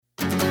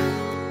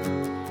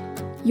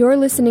You're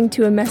listening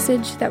to a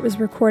message that was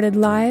recorded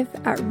live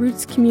at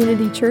Roots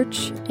Community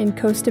Church in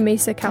Costa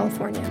Mesa,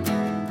 California.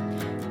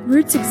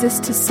 Roots exists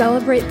to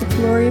celebrate the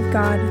glory of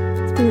God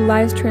through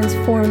lives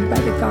transformed by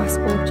the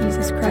gospel of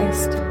Jesus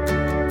Christ.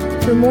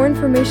 For more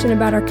information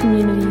about our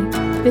community,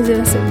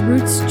 visit us at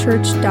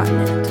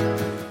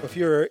rootschurch.net. If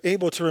you're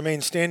able to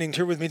remain standing,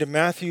 turn with me to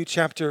Matthew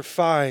chapter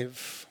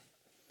 5.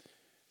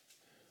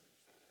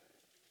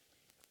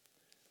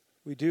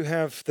 We do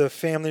have the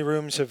family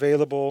rooms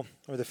available,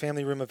 or the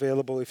family room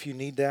available if you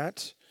need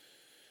that.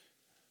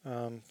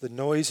 The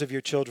noise of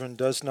your children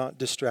does not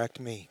distract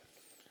me.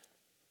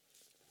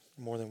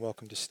 You're more than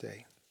welcome to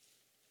stay.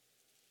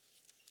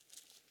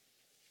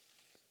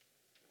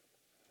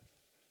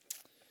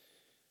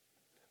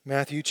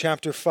 Matthew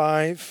chapter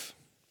 5,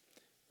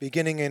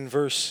 beginning in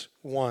verse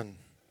 1.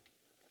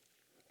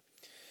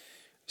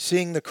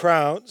 Seeing the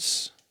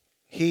crowds,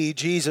 he,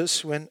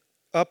 Jesus, went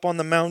up on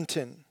the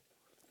mountain.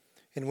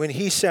 And when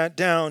he sat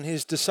down,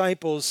 his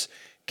disciples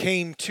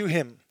came to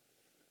him.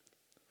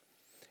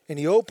 And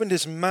he opened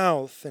his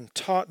mouth and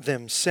taught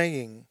them,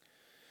 saying,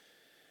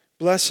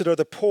 Blessed are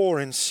the poor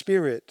in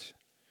spirit,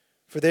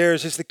 for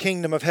theirs is the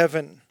kingdom of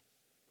heaven.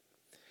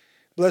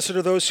 Blessed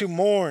are those who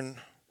mourn,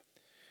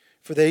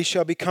 for they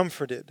shall be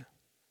comforted.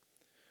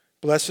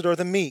 Blessed are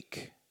the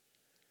meek,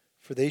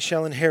 for they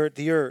shall inherit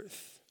the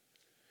earth.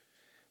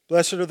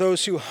 Blessed are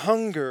those who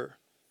hunger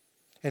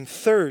and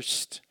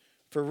thirst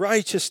for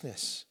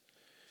righteousness,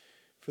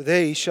 for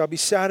they shall be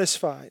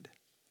satisfied.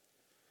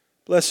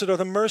 Blessed are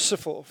the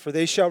merciful, for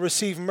they shall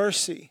receive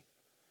mercy.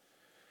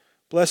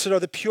 Blessed are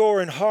the pure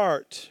in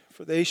heart,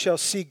 for they shall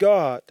see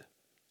God.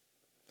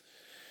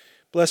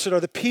 Blessed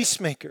are the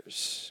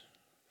peacemakers,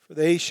 for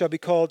they shall be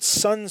called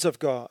sons of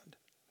God.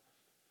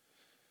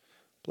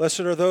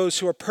 Blessed are those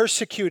who are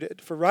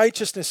persecuted for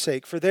righteousness'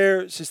 sake, for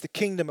theirs is the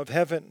kingdom of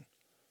heaven.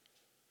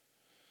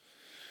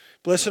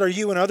 Blessed are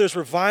you when others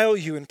revile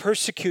you and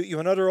persecute you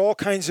and utter all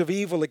kinds of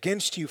evil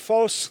against you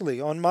falsely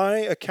on my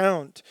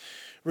account.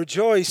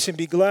 Rejoice and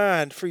be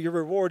glad, for your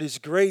reward is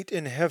great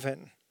in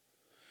heaven.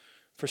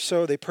 For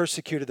so they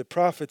persecuted the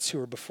prophets who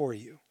were before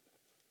you.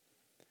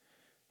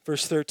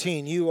 Verse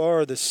 13, you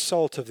are the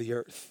salt of the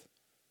earth.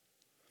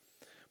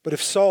 But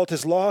if salt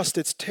has lost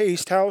its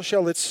taste, how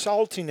shall its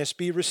saltiness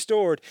be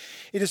restored?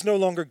 It is no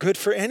longer good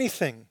for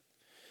anything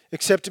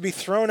except to be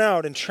thrown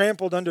out and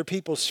trampled under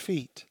people's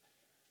feet.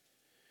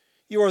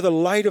 You are the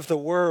light of the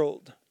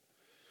world.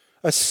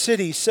 A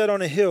city set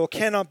on a hill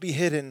cannot be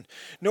hidden,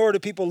 nor do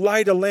people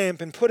light a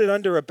lamp and put it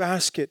under a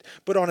basket,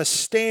 but on a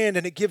stand,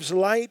 and it gives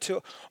light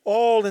to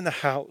all in the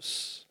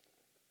house.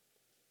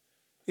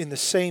 In the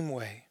same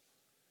way,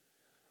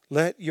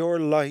 let your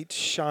light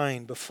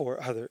shine before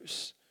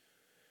others,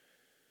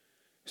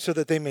 so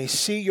that they may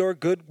see your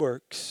good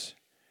works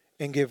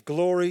and give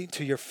glory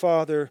to your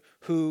Father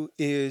who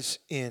is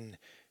in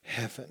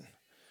heaven.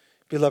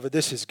 Beloved,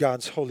 this is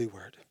God's holy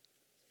word.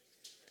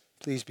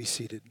 Please be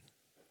seated.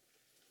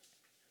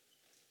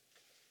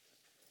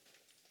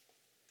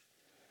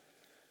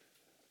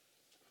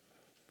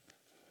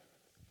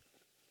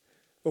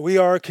 Well, we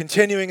are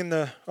continuing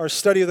in our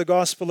study of the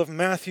Gospel of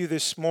Matthew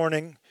this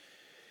morning,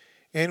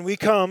 and we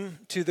come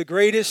to the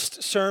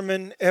greatest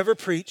sermon ever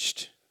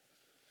preached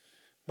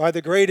by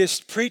the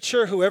greatest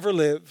preacher who ever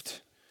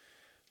lived.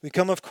 We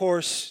come, of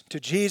course, to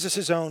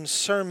Jesus' own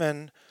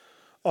Sermon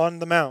on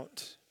the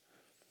Mount.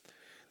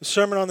 The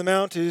Sermon on the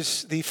Mount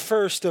is the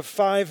first of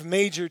 5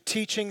 major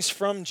teachings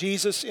from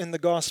Jesus in the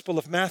Gospel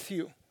of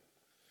Matthew.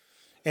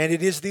 And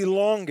it is the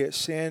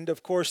longest and,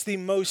 of course, the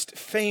most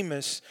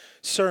famous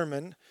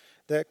sermon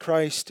that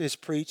Christ has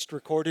preached,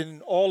 recorded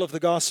in all of the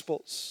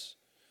Gospels.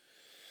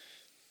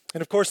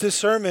 And, of course, this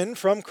sermon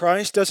from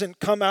Christ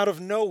doesn't come out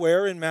of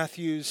nowhere in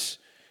Matthew's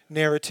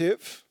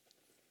narrative.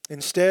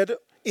 Instead,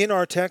 in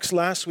our text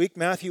last week,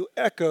 Matthew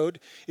echoed,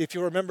 if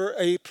you remember,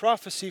 a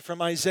prophecy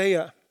from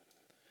Isaiah,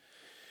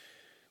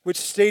 which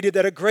stated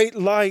that a great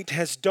light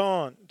has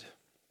dawned.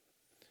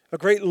 A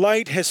great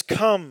light has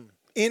come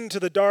into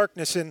the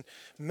darkness. And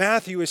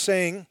Matthew is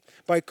saying,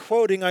 by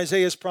quoting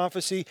Isaiah's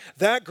prophecy,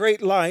 that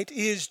great light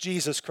is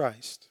Jesus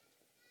Christ.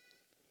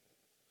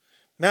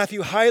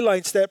 Matthew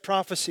highlights that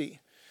prophecy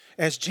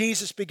as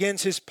Jesus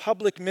begins his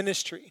public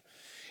ministry.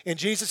 And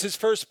Jesus'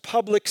 first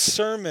public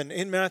sermon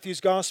in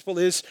Matthew's gospel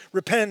is,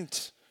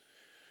 repent,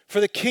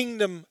 for the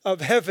kingdom of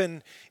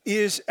heaven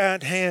is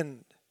at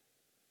hand.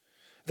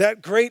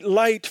 That great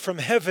light from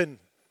heaven,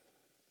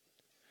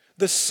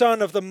 the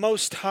Son of the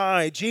Most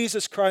High,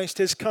 Jesus Christ,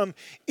 has come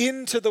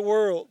into the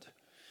world.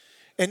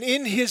 And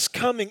in his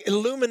coming,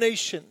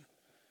 illumination,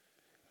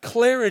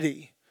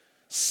 clarity,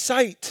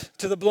 sight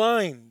to the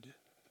blind,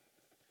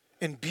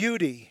 and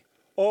beauty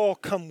all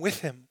come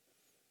with him.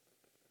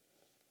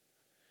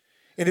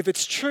 And if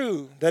it's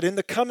true that in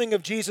the coming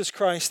of Jesus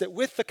Christ, that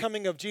with the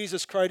coming of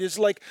Jesus Christ is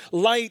like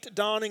light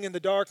dawning in the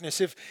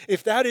darkness,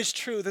 if that is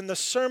true, then the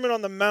Sermon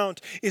on the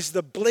Mount is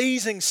the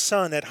blazing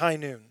sun at high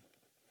noon.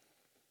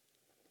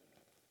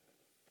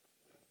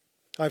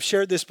 I've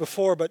shared this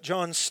before, but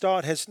John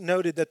Stott has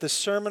noted that the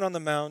Sermon on the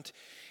Mount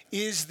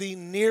is the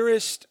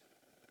nearest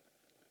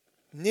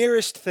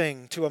nearest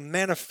thing to a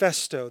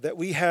manifesto that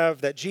we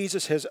have that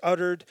Jesus has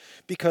uttered,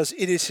 because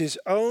it is his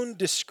own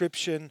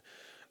description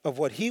of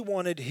what he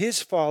wanted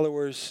his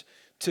followers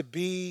to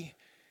be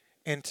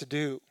and to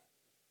do.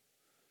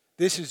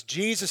 This is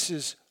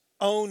Jesus'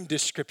 own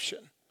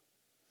description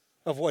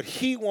of what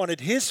he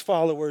wanted his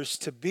followers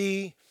to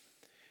be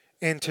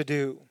and to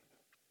do.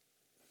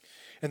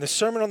 And the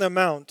Sermon on the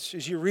Mount,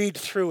 as you read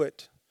through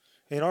it,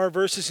 in our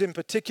verses in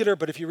particular,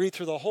 but if you read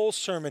through the whole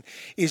sermon,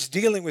 is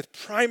dealing with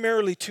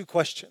primarily two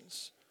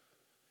questions.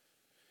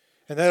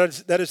 And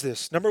that is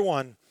this. Number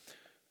one,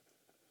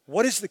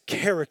 what is the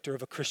character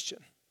of a Christian?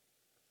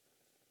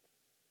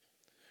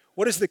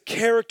 What is the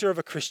character of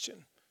a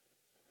Christian?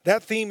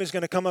 That theme is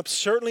going to come up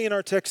certainly in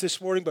our text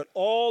this morning, but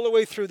all the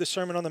way through the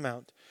Sermon on the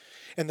Mount.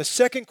 And the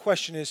second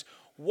question is,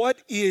 what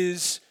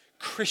is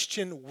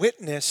Christian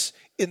witness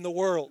in the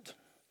world?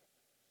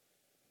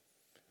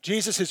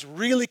 Jesus is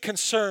really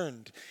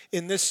concerned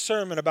in this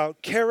sermon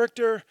about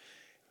character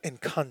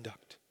and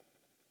conduct.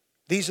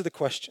 These are the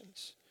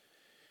questions.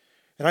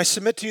 And I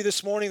submit to you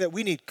this morning that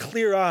we need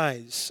clear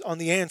eyes on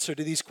the answer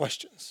to these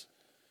questions.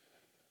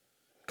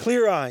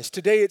 Clear eyes.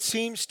 Today it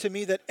seems to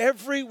me that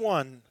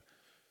everyone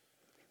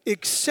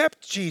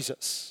except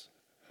Jesus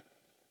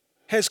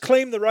has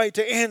claimed the right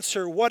to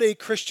answer what a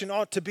Christian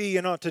ought to be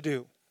and ought to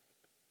do.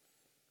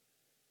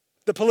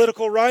 The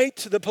political right,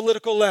 the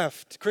political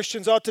left.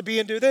 Christians ought to be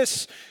and do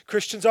this.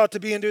 Christians ought to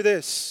be and do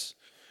this.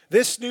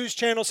 This news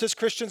channel says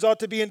Christians ought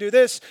to be and do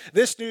this.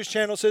 This news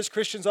channel says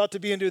Christians ought to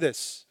be and do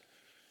this.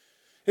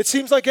 It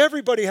seems like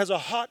everybody has a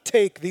hot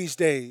take these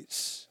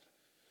days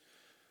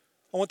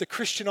on what the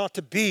Christian ought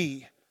to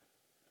be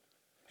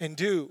and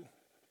do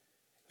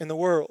in the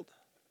world.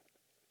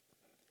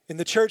 In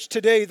the church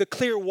today, the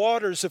clear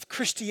waters of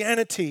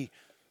Christianity,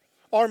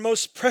 our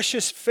most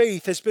precious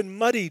faith, has been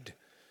muddied,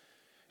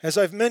 as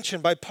I've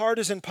mentioned, by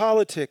partisan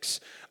politics,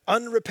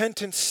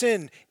 unrepentant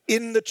sin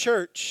in the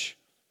church,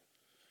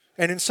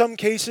 and in some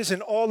cases,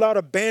 an all-out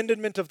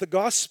abandonment of the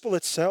gospel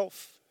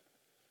itself.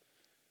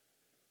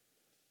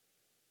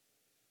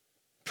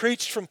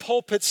 Preached from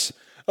pulpits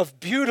of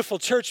beautiful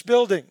church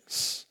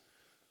buildings,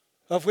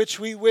 of which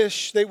we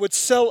wish they would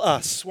sell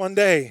us one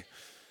day,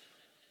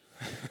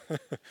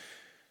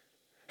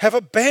 have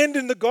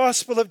abandoned the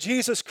gospel of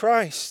Jesus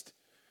Christ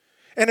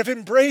and have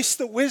embraced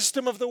the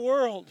wisdom of the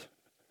world.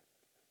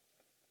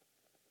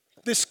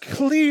 This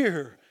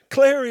clear,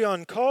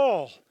 clarion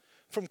call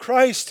from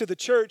Christ to the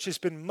church has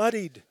been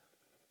muddied.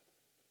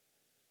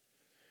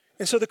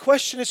 And so the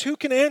question is, who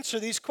can answer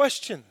these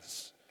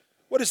questions?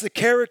 What is the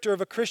character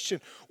of a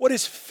Christian? What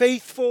is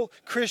faithful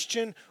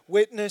Christian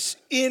witness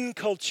in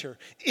culture,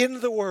 in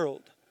the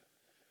world?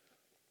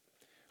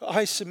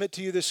 I submit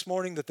to you this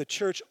morning that the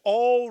church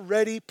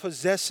already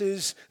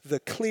possesses the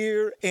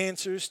clear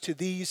answers to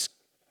these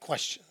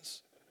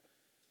questions.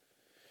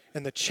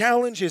 And the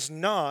challenge is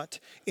not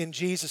in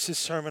Jesus'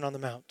 Sermon on the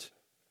Mount.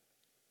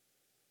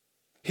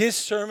 His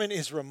sermon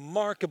is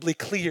remarkably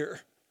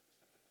clear.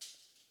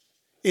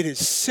 It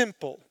is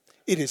simple.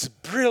 It is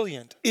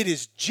brilliant. It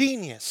is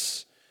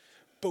genius.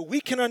 But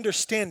we can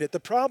understand it. The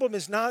problem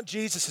is not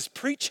Jesus'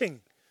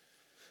 preaching.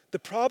 The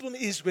problem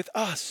is with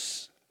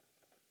us.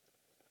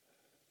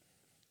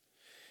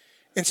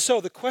 And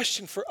so the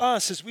question for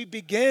us as we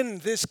begin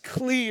this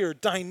clear,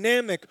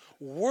 dynamic,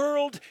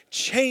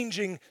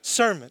 world-changing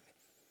sermon,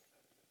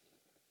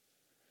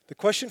 the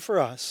question for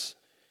us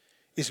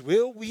is,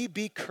 will we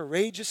be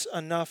courageous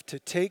enough to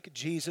take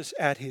Jesus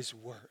at his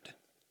word?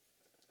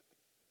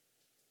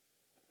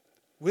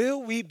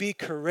 Will we be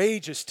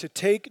courageous to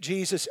take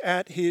Jesus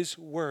at his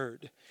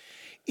word,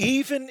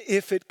 even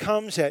if it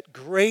comes at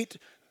great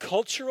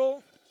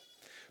cultural,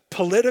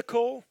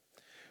 political,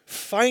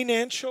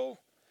 financial,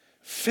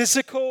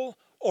 physical,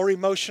 or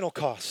emotional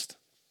cost?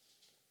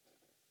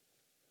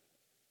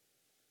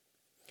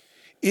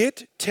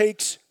 It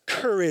takes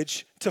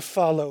courage to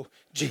follow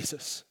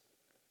Jesus.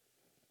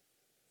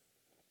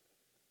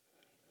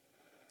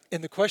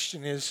 And the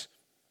question is,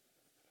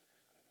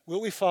 will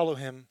we follow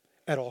him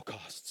at all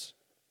costs?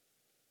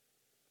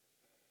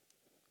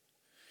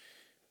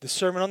 The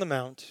Sermon on the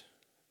Mount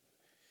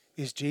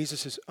is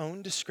Jesus'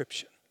 own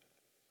description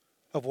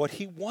of what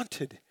he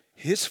wanted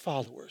his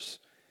followers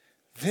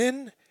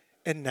then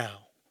and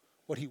now,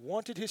 what he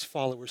wanted his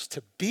followers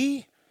to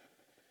be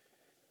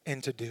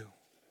and to do.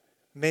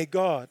 May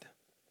God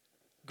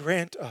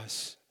grant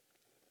us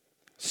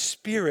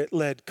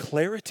Spirit-led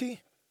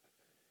clarity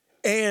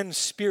and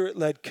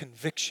Spirit-led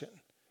conviction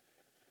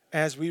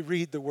as we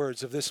read the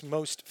words of this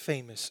most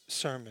famous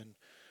sermon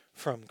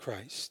from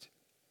Christ.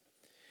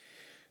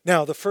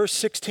 Now, the first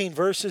 16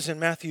 verses in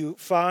Matthew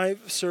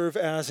 5 serve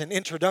as an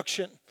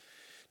introduction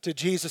to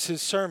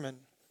Jesus'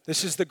 sermon.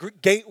 This is the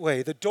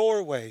gateway, the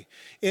doorway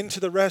into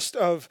the rest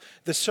of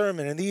the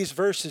sermon. And these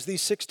verses,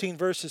 these 16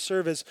 verses,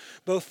 serve as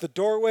both the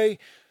doorway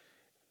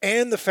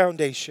and the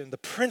foundation, the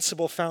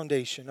principal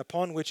foundation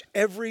upon which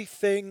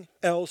everything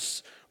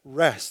else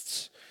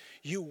rests.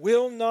 You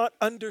will not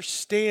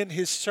understand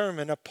his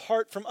sermon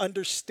apart from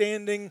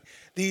understanding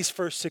these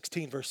first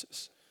 16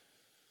 verses.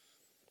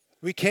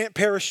 We can't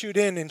parachute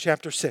in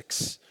chapter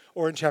 6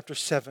 or in chapter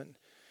 7.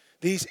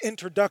 These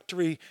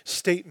introductory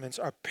statements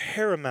are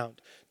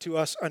paramount to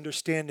us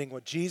understanding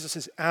what Jesus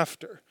is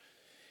after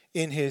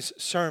in his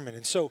sermon.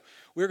 And so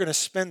we're going to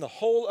spend the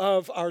whole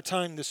of our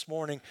time this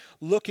morning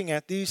looking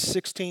at these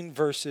 16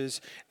 verses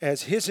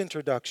as his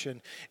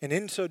introduction. And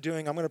in so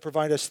doing, I'm going to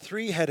provide us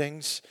 3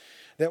 headings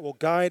that will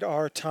guide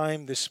our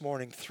time this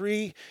morning.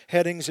 3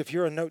 headings. If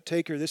you're a note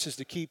taker, this is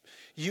to keep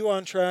you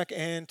on track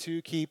and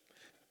to keep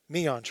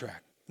me on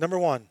track. Number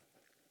 1,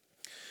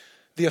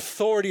 the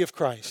authority of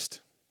Christ.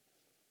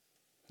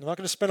 I'm not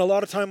going to spend a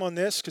lot of time on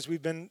this because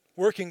we've been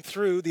working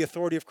through the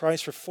authority of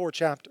Christ for 4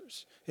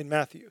 chapters in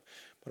Matthew.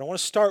 But I want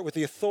to start with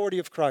the authority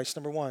of Christ,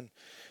 number 1.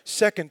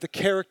 Second, the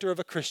character of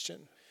a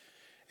Christian.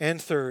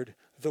 And third,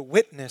 the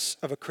witness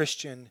of a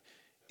Christian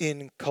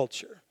in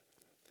culture.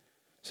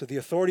 So the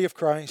authority of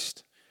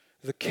Christ,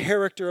 the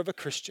character of a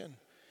Christian,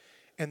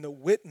 and the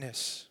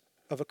witness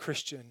of a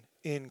Christian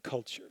in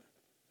culture.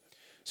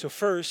 So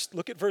first,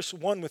 look at verse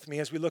 1 with me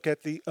as we look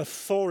at the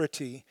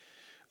authority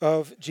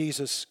of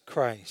Jesus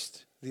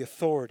Christ. The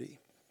authority.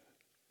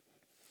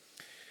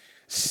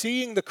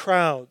 Seeing the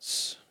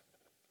crowds,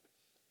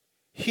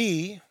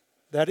 he,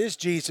 that is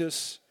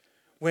Jesus,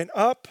 went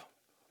up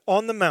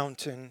on the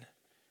mountain,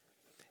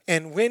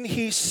 and when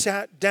he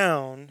sat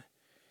down,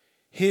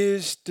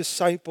 his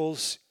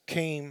disciples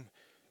came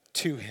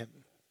to him.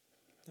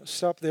 I'll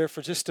stop there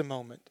for just a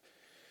moment.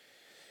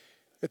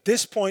 At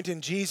this point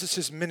in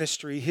Jesus'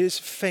 ministry, his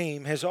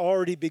fame has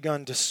already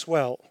begun to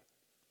swell.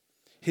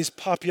 His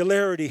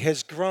popularity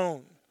has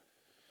grown.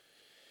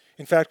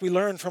 In fact, we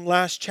learned from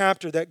last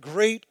chapter that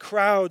great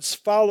crowds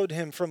followed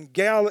him from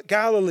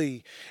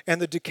Galilee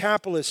and the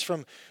Decapolis,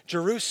 from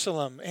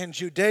Jerusalem and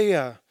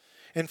Judea,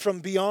 and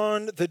from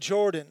beyond the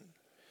Jordan.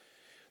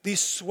 These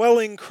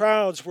swelling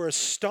crowds were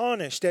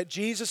astonished at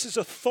Jesus'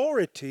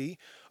 authority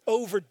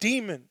over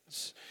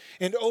demons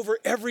and over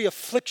every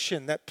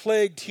affliction that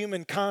plagued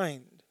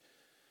humankind.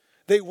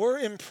 They were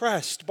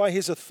impressed by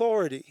his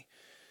authority,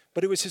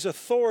 but it was his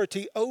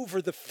authority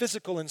over the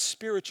physical and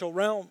spiritual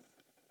realm.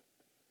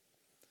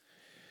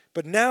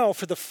 But now,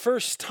 for the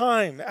first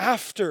time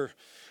after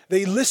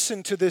they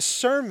listened to this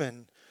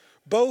sermon,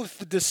 both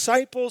the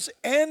disciples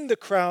and the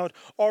crowd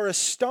are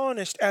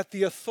astonished at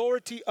the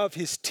authority of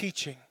his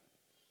teaching.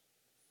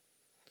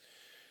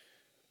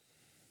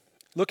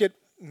 Look at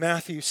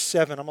Matthew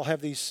 7. I'm going to have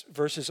these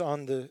verses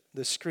on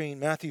the screen.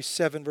 Matthew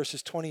 7,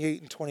 verses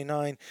 28 and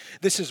 29.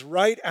 This is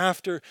right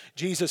after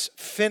Jesus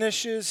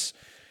finishes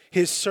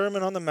his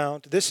Sermon on the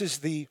Mount. This is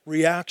the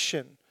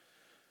reaction.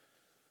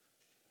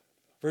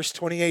 Verse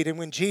 28, and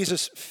when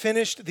Jesus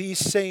finished these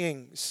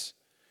sayings,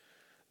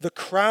 the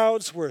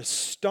crowds were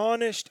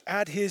astonished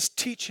at his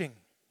teaching,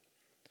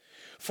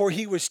 for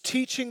he was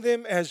teaching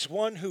them as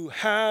one who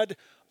had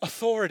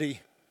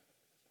authority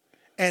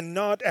and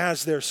not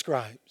as their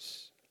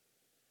scribes.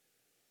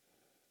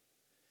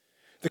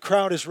 The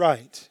crowd is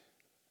right.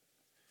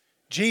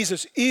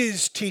 Jesus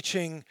is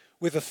teaching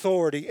with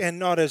authority and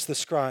not as the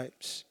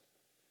scribes.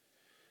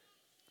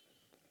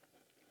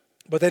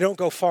 But they don't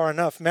go far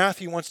enough.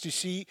 Matthew wants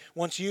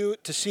you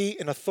to see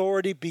an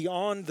authority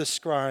beyond the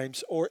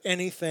scribes or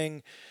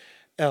anything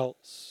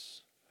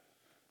else.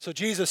 So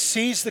Jesus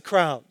sees the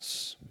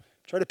crowds.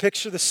 Try to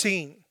picture the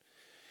scene.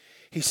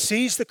 He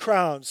sees the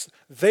crowds.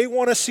 They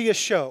want to see a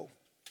show.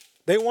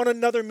 They want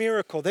another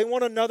miracle. They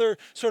want another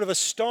sort of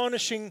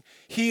astonishing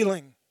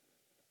healing.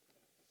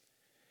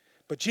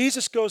 But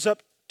Jesus goes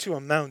up to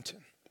a mountain.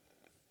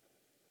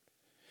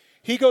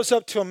 He goes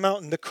up to a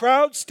mountain. The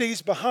crowd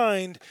stays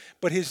behind,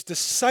 but his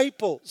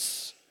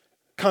disciples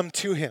come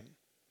to him.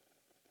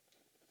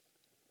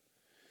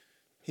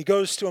 He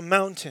goes to a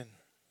mountain.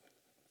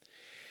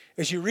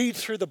 As you read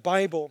through the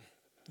Bible,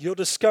 you'll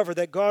discover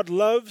that God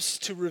loves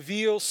to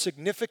reveal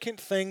significant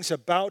things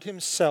about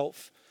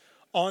himself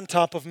on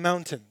top of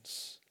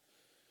mountains.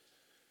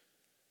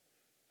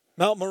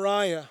 Mount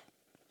Moriah,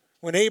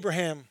 when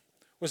Abraham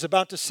was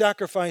about to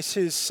sacrifice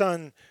his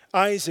son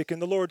Isaac, and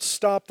the Lord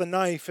stopped the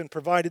knife and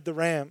provided the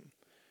ram.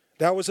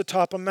 That was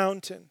atop a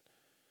mountain.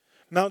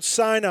 Mount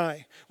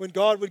Sinai, when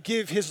God would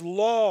give his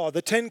law,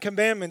 the 10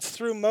 Commandments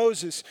through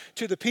Moses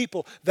to the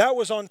people, that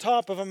was on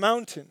top of a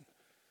mountain.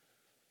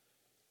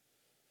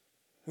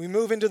 We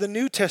move into the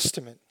New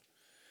Testament.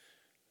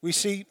 We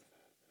see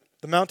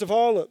the Mount of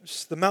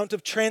Olives, the Mount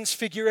of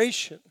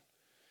Transfiguration.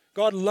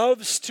 God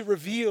loves to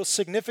reveal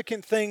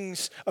significant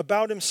things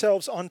about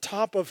himself on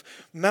top of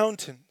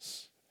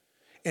mountains.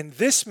 And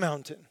this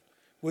mountain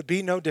would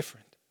be no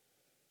different.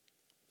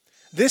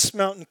 This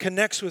mountain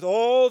connects with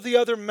all the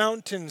other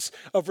mountains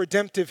of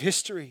redemptive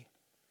history.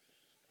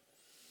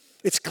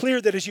 It's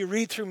clear that as you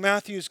read through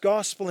Matthew's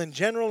gospel in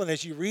general and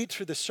as you read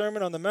through the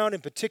Sermon on the Mount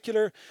in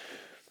particular,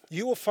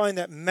 you will find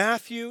that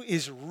Matthew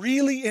is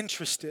really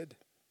interested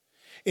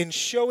in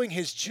showing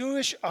his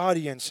Jewish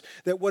audience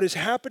that what is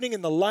happening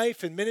in the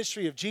life and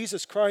ministry of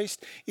Jesus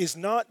Christ is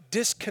not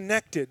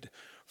disconnected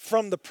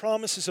from the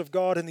promises of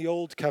God in the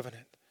Old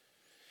Covenant.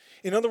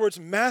 In other words,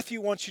 Matthew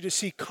wants you to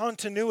see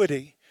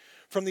continuity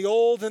from the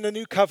old and the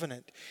new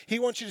covenant. He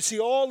wants you to see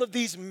all of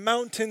these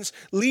mountains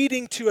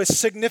leading to a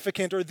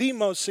significant, or the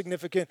most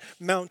significant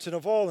mountain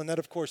of all, and that,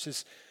 of course,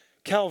 is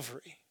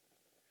Calvary,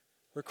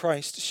 where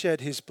Christ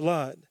shed his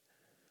blood.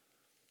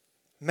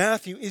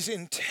 Matthew is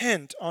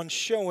intent on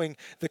showing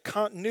the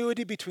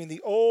continuity between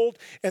the Old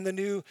and the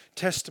New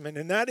Testament,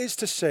 and that is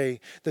to say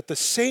that the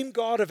same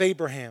God of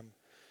Abraham,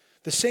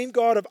 the same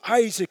God of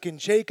Isaac and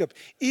Jacob,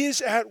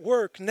 is at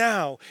work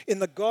now in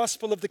the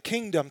gospel of the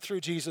kingdom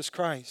through Jesus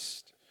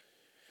Christ.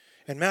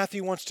 And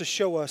Matthew wants to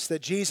show us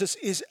that Jesus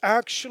is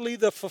actually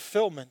the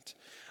fulfillment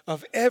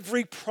of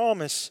every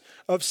promise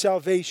of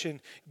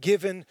salvation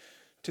given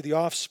to the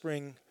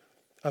offspring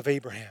of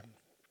Abraham.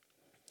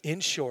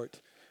 In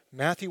short,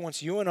 Matthew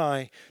wants you and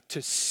I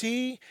to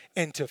see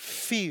and to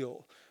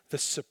feel the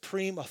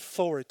supreme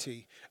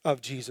authority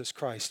of Jesus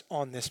Christ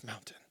on this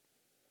mountain.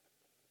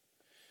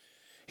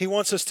 He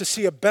wants us to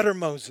see a better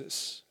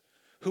Moses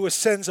who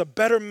ascends a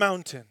better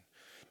mountain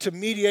to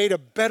mediate a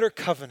better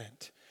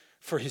covenant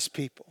for his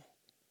people.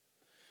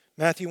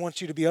 Matthew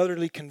wants you to be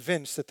utterly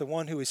convinced that the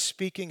one who is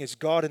speaking is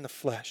God in the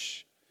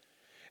flesh,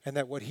 and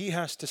that what he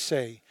has to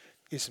say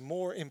is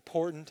more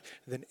important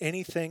than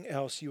anything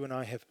else you and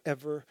I have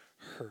ever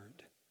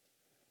heard.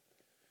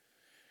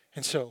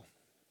 And so,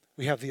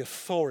 we have the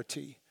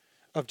authority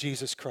of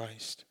Jesus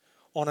Christ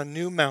on a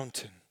new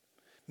mountain,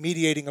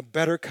 mediating a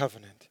better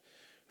covenant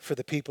for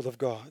the people of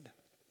God.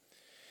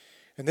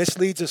 And this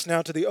leads us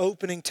now to the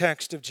opening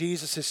text of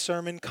Jesus'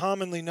 sermon,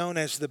 commonly known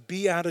as the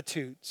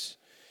Beatitudes,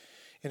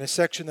 in a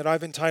section that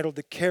I've entitled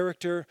The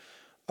Character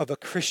of a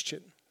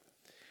Christian.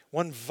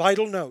 One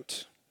vital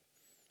note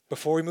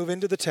before we move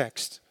into the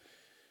text,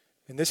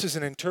 and this is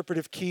an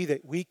interpretive key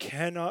that we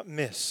cannot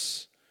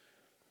miss.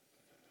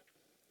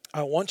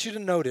 I want you to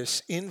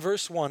notice in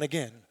verse 1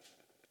 again,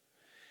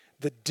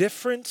 the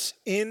difference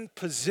in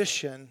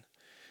position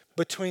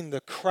between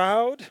the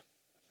crowd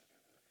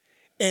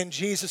and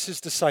Jesus'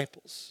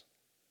 disciples.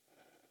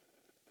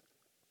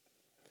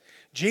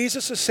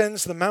 Jesus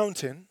ascends the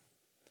mountain.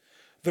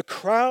 The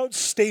crowd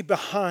stay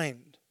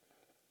behind.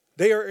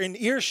 They are in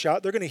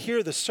earshot. They're going to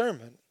hear the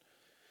sermon.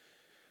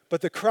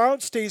 But the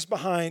crowd stays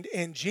behind,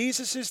 and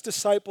Jesus'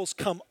 disciples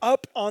come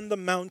up on the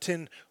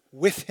mountain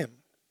with him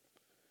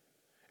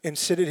and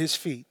sit at his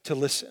feet to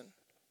listen.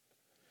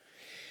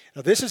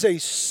 Now, this is a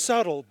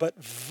subtle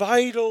but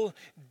vital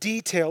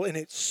detail, and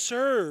it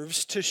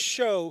serves to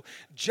show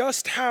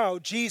just how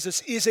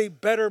Jesus is a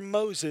better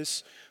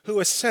Moses who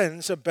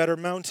ascends a better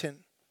mountain.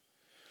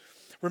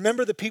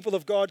 Remember, the people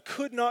of God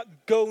could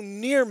not go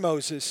near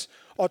Moses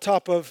on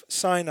top of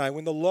Sinai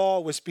when the law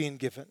was being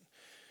given.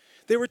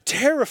 They were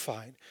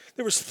terrified.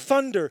 There was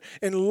thunder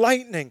and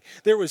lightning.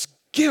 There was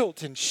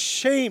guilt and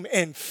shame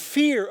and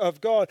fear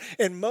of God.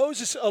 And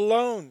Moses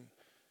alone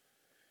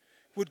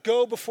would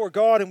go before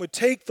God and would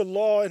take the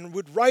law and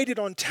would write it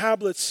on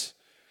tablets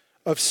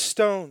of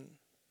stone.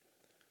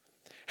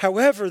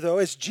 However, though,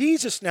 as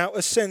Jesus now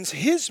ascends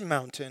his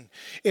mountain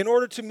in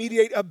order to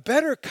mediate a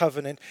better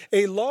covenant,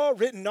 a law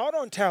written not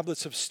on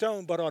tablets of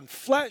stone but on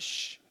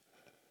flesh,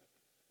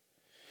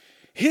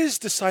 his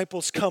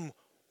disciples come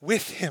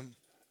with him.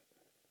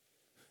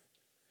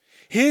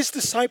 His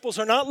disciples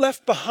are not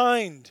left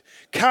behind,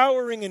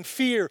 cowering in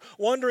fear,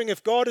 wondering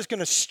if God is going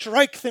to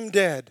strike them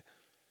dead.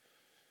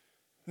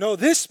 No,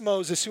 this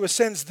Moses who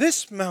ascends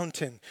this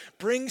mountain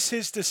brings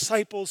his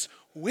disciples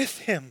with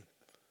him.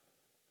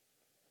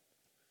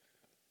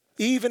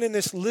 Even in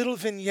this little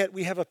vignette,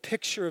 we have a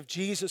picture of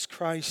Jesus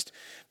Christ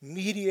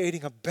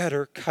mediating a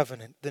better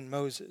covenant than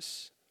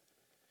Moses.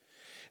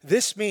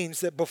 This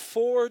means that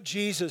before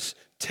Jesus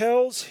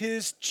tells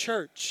his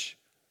church,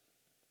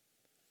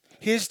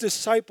 his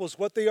disciples,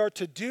 what they are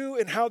to do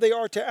and how they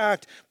are to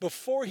act,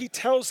 before he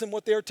tells them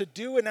what they are to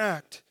do and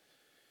act,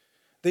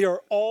 they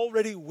are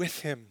already with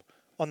him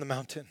on the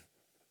mountain.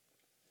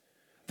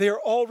 They are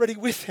already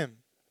with him.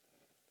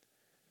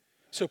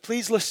 So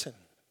please listen.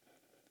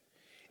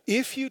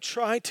 If you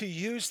try to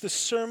use the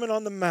Sermon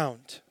on the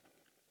Mount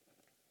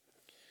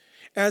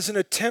as an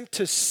attempt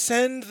to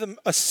ascend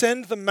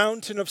the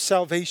mountain of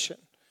salvation,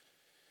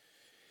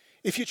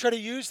 if you try to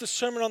use the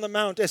Sermon on the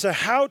Mount as a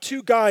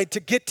how-to guide to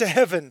get to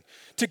heaven,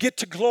 to get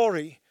to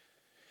glory,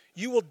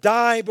 you will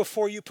die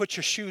before you put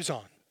your shoes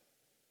on.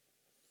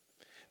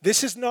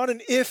 This is not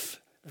an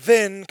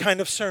if-then kind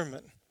of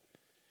sermon.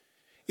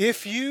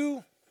 If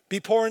you be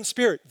poor in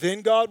spirit,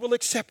 then God will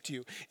accept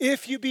you.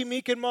 If you be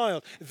meek and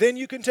mild, then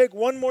you can take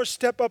one more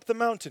step up the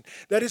mountain.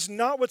 That is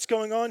not what's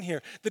going on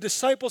here. The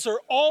disciples are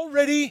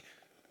already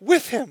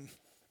with him.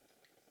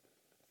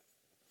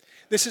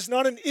 This is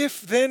not an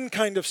if-then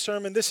kind of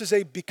sermon. This is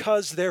a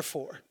because,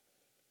 therefore.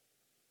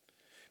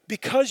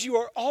 Because you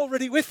are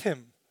already with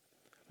him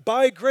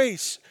by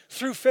grace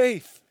through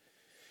faith.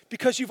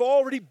 Because you've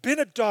already been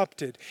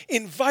adopted,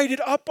 invited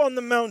up on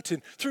the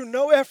mountain through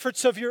no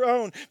efforts of your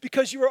own.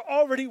 Because you are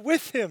already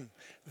with him.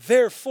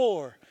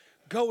 Therefore,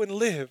 go and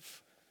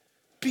live.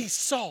 Be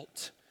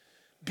salt.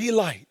 Be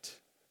light.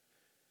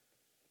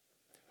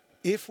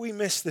 If we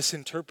miss this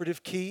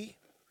interpretive key,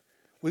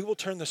 we will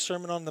turn the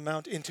Sermon on the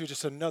Mount into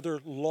just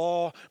another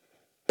law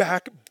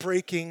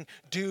back-breaking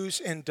do's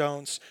and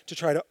don'ts to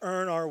try to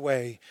earn our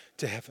way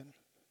to heaven.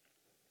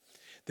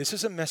 This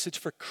is a message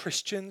for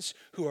Christians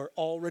who are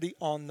already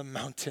on the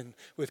mountain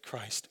with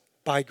Christ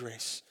by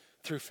grace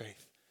through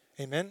faith.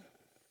 Amen?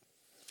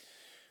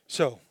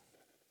 So,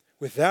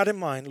 with that in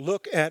mind,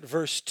 look at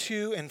verse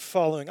 2 and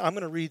following. I'm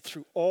going to read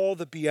through all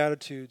the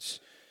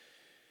Beatitudes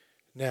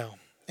now.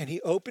 And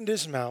he opened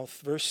his mouth,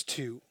 verse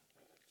 2,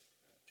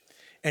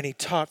 and he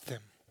taught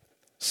them,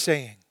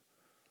 saying,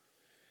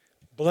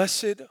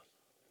 Blessed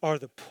are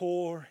the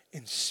poor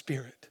in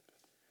spirit,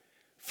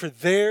 for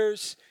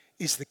theirs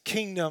is the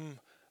kingdom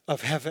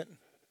of heaven.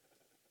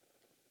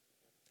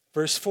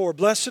 Verse 4,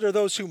 Blessed are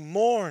those who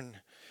mourn,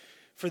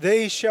 for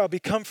they shall be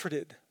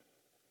comforted.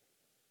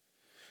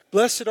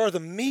 Blessed are the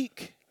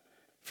meek,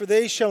 for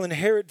they shall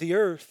inherit the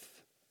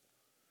earth.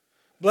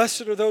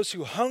 Blessed are those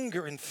who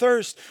hunger and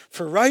thirst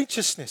for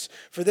righteousness,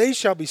 for they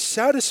shall be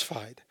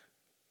satisfied.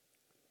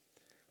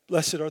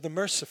 Blessed are the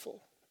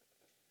merciful,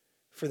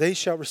 for they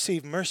shall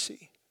receive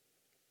mercy.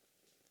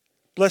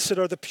 Blessed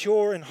are the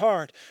pure in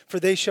heart, for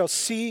they shall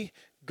see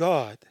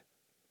God.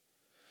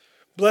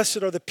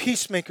 Blessed are the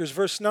peacemakers,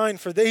 verse 9,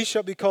 for they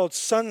shall be called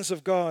sons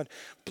of God.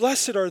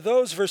 Blessed are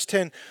those, verse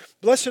 10,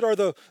 blessed are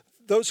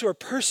those who are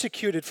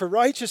persecuted for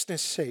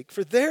righteousness' sake,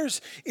 for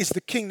theirs is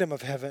the kingdom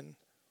of heaven.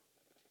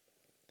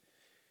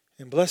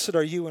 And blessed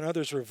are you when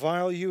others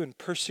revile you and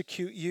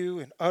persecute you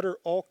and utter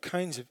all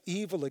kinds of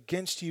evil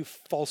against you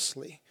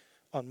falsely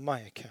on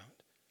my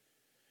account.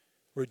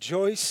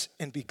 Rejoice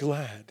and be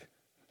glad,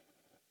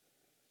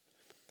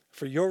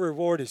 for your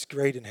reward is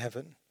great in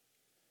heaven.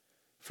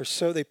 For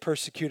so they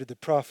persecuted the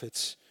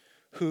prophets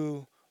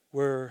who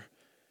were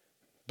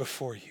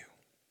before you.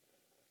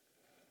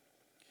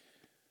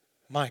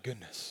 My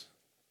goodness.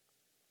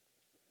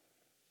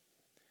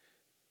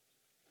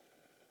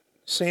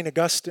 St.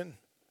 Augustine,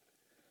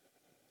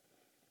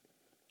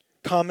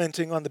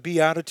 commenting on the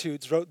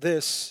Beatitudes, wrote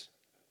this,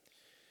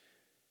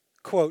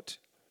 quote,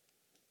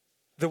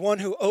 the one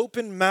who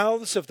opened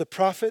mouths of the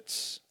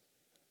prophets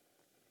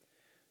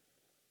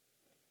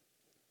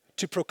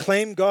to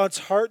proclaim God's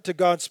heart to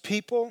God's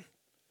people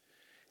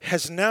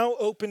has now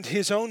opened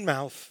his own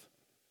mouth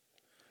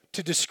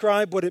to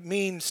describe what it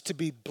means to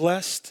be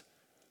blessed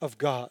of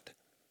God.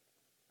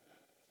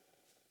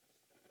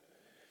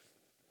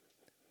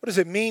 What does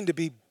it mean to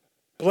be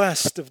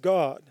blessed of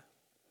God?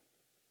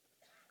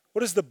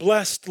 What is the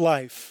blessed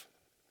life?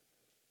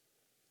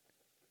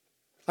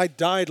 I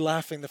died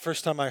laughing the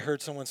first time I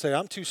heard someone say,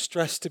 I'm too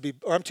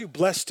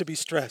blessed to be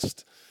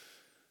stressed.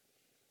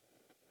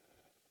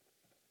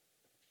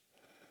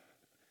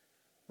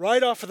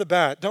 Right off of the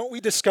bat, don't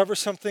we discover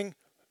something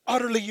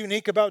utterly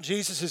unique about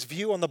Jesus'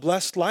 view on the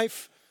blessed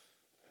life?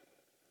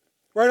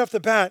 Right off the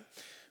bat,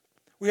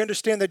 we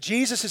understand that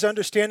Jesus'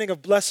 understanding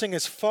of blessing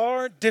is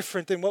far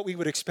different than what we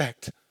would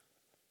expect,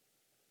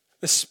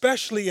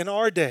 especially in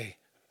our day.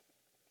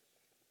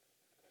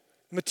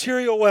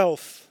 Material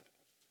wealth,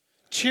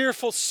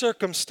 cheerful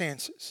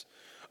circumstances,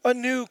 a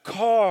new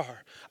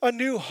car, a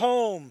new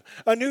home,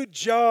 a new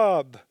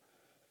job.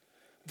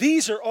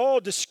 These are all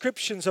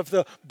descriptions of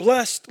the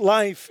blessed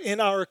life in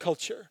our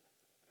culture.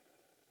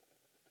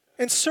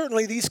 And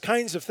certainly these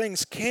kinds of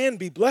things can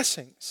be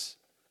blessings.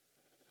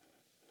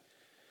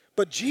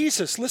 But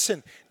Jesus,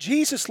 listen,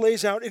 Jesus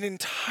lays out an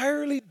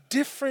entirely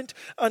different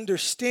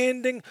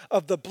understanding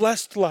of the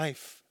blessed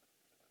life.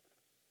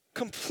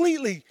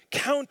 Completely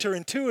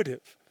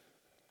counterintuitive.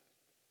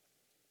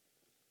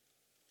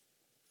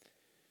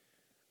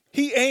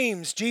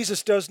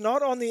 Jesus does,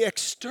 not on the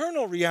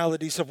external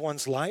realities of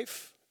one's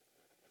life,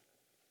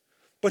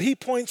 but he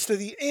points to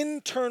the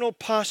internal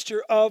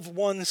posture of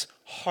one's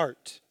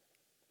heart.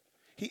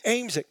 He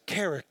aims at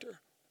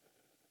character.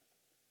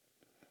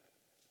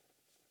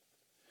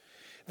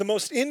 The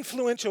most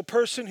influential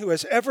person who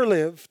has ever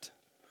lived,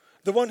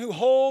 the one who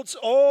holds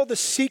all the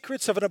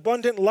secrets of an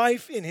abundant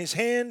life in his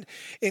hand,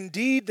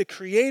 indeed the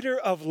creator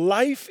of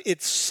life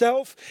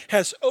itself,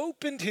 has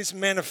opened his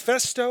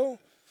manifesto,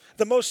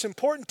 the most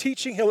important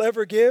teaching he'll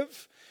ever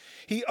give.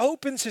 He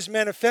opens his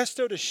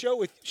manifesto to share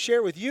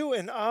with you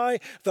and I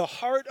the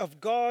heart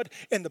of God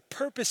and the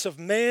purpose of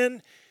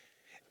man.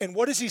 And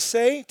what does he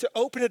say to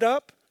open it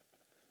up?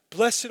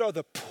 Blessed are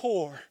the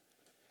poor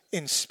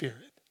in spirit.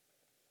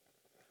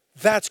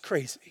 That's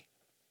crazy.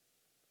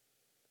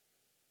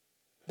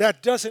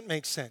 That doesn't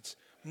make sense.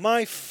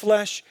 My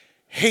flesh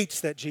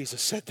hates that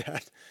Jesus said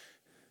that.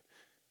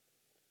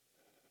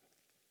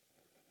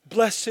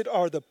 Blessed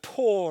are the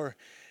poor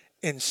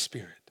in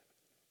spirit.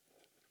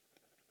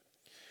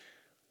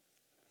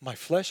 My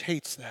flesh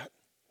hates that,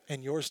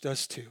 and yours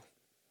does too.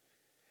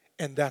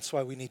 And that's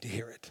why we need to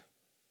hear it.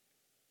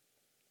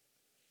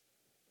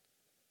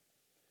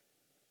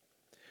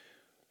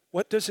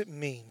 What does it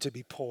mean to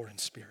be poor in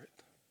spirit?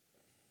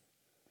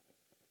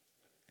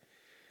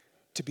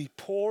 To be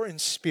poor in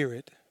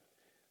spirit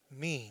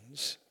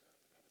means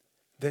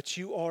that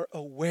you are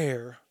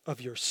aware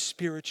of your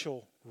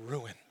spiritual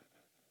ruin.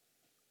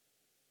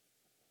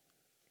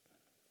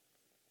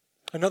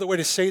 Another way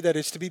to say that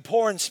is to be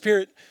poor in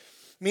spirit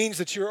means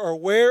that you are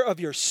aware of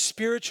your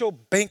spiritual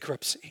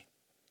bankruptcy.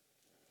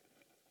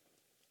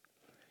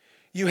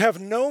 You have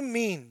no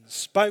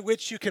means by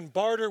which you can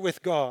barter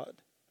with God.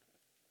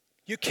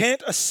 You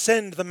can't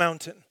ascend the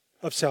mountain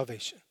of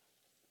salvation.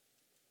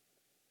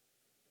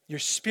 You're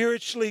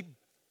spiritually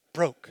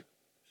broke.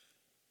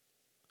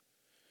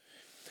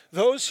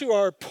 Those who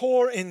are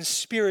poor in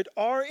spirit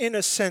are, in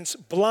a sense,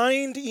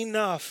 blind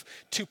enough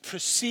to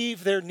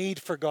perceive their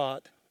need for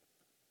God.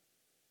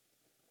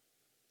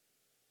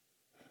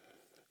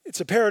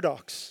 It's a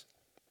paradox.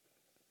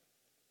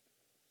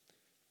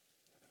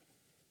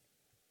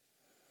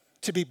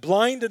 To be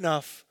blind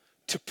enough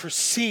to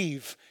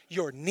perceive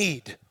your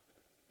need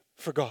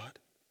for God.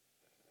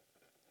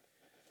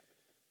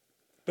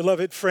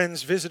 Beloved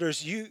friends,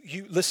 visitors, you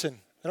listen.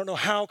 I don't know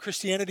how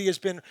Christianity has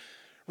been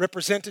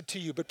represented to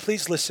you, but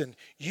please listen.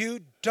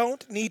 You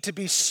don't need to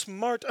be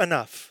smart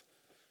enough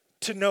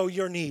to know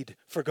your need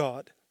for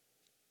God.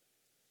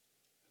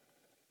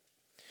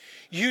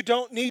 You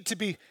don't need to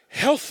be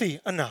healthy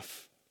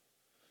enough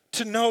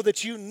to know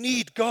that you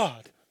need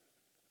God.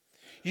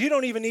 You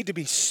don't even need to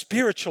be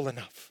spiritual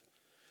enough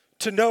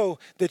to know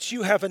that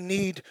you have a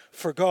need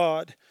for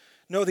God.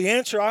 No, the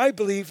answer I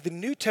believe the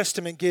New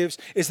Testament gives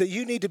is that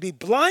you need to be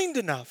blind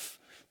enough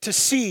to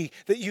see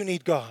that you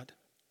need God.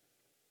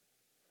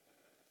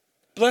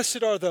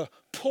 Blessed are the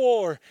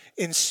poor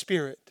in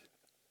spirit.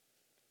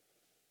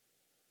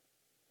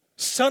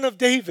 Son of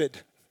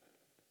David,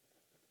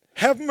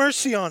 have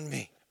mercy on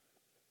me.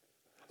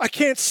 I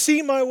can't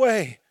see my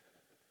way,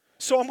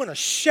 so I'm going to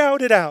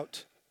shout it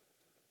out.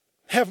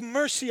 Have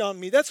mercy on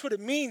me. That's what it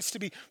means to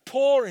be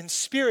poor in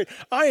spirit.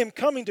 I am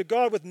coming to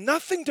God with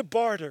nothing to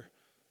barter.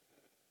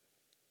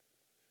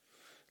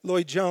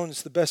 Lloyd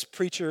Jones, the best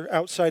preacher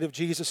outside of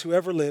Jesus who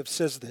ever lived,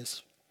 says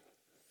this.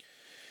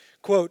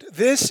 Quote,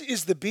 "This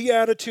is the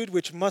beatitude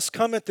which must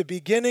come at the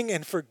beginning,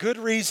 and for good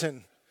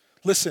reason."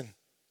 Listen.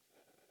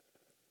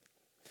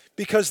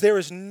 "Because there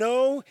is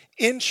no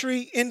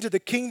entry into the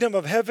kingdom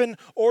of heaven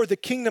or the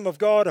kingdom of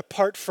God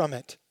apart from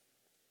it."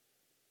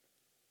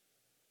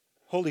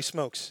 Holy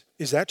smokes,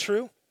 is that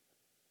true?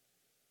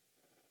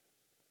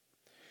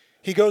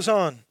 He goes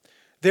on,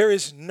 there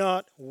is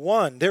no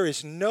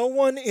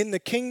one in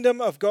the kingdom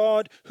of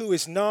God who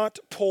is not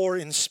poor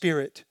in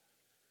spirit.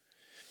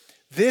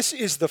 This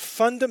is the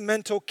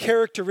fundamental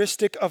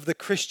characteristic of the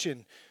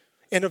Christian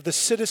and of the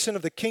citizen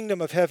of the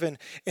kingdom of heaven,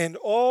 and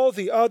all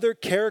the other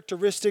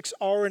characteristics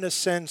are, in a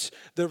sense,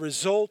 the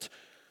result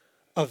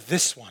of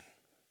this one.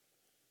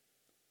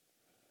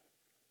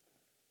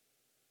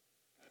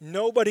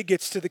 Nobody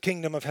gets to the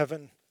kingdom of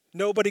heaven.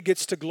 Nobody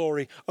gets to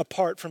glory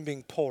apart from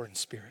being poor in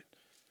spirit,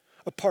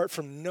 apart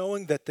from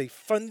knowing that they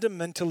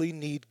fundamentally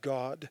need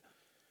God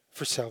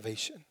for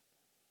salvation.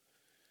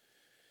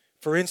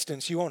 For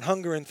instance, you won't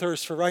hunger and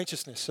thirst for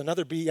righteousness,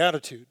 another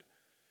beatitude.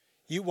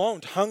 You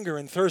won't hunger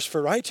and thirst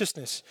for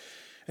righteousness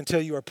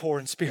until you are poor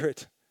in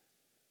spirit.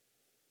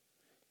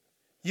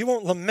 You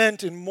won't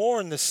lament and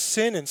mourn the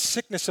sin and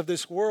sickness of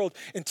this world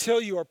until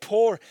you are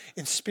poor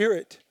in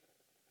spirit.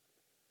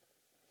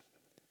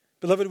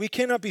 Beloved, we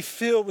cannot be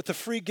filled with the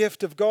free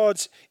gift of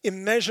God's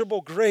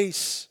immeasurable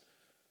grace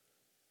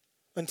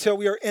until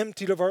we are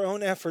emptied of our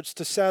own efforts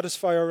to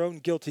satisfy our own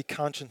guilty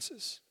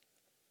consciences.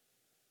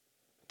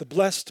 The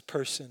blessed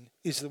person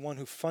is the one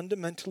who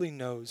fundamentally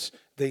knows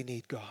they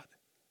need God.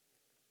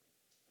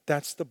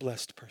 That's the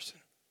blessed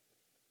person.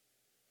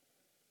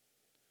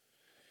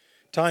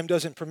 Time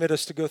doesn't permit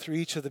us to go through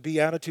each of the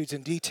Beatitudes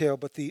in detail,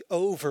 but the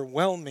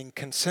overwhelming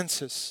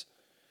consensus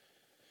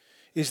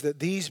is that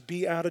these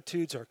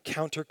Beatitudes are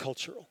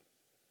countercultural.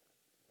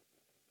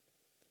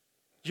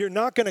 You're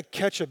not going to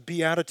catch a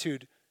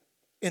Beatitude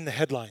in the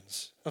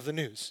headlines of the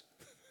news.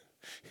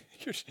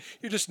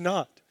 You're just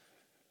not.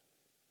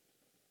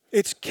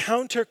 It's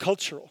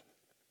countercultural.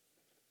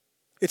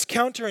 It's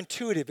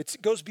counterintuitive. It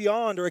goes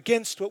beyond or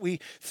against what we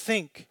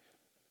think.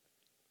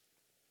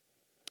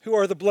 Who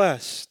are the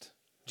blessed?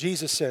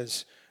 Jesus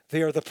says,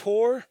 they are the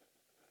poor,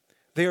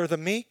 they are the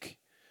meek,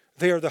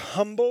 they are the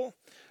humble,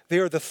 they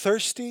are the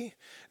thirsty,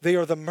 they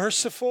are the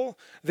merciful,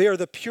 they are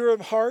the pure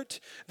of heart,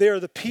 they are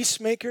the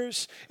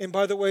peacemakers, and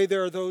by the way,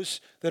 there are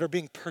those that are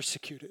being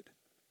persecuted.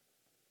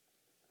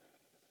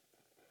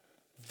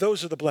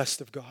 Those are the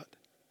blessed of God.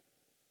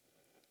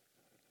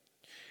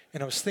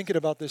 And I was thinking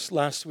about this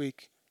last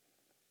week,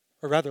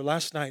 or rather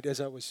last night as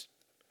I was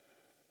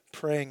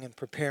praying and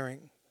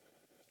preparing.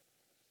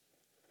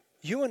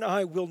 You and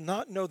I will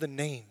not know the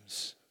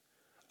names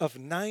of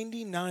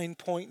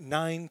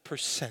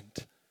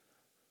 99.9%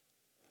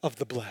 of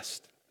the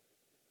blessed.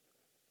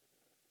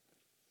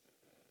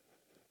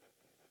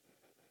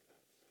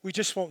 We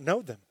just won't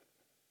know them.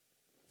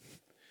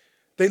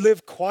 They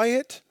live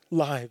quiet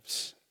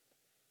lives,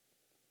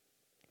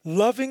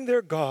 loving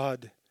their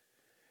God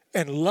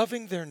and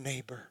loving their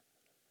neighbor,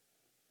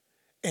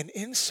 and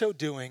in so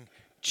doing,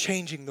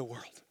 changing the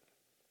world.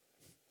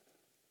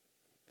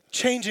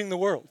 Changing the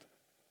world.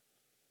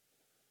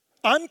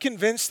 I'm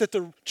convinced that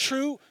the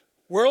true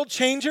world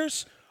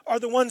changers are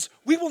the ones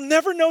we will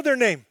never know their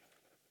name.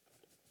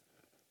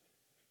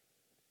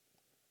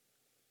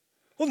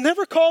 We'll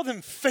never call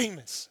them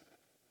famous.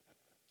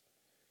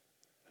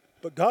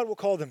 But God will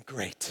call them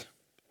great.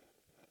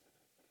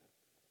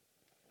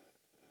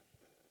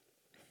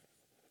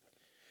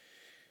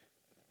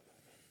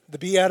 The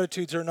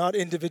Beatitudes are not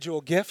individual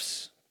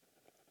gifts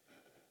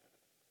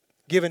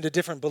given to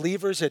different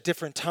believers at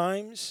different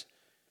times.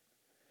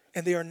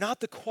 And they are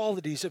not the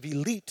qualities of an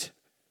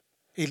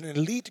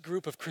elite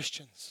group of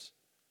Christians.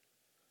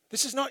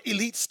 This is not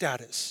elite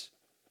status,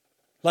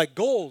 like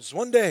goals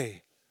one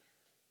day.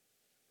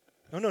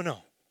 No.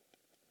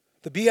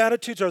 The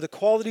Beatitudes are the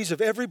qualities of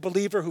every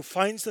believer who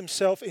finds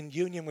themselves in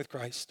union with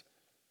Christ.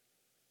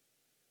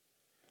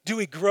 Do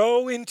we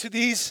grow into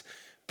these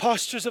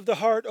postures of the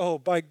heart? Oh,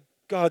 by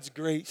God's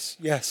grace,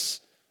 yes.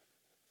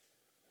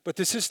 But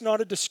this is not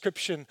a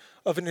description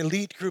of an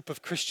elite group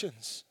of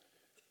Christians.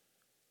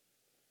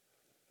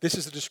 This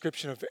is a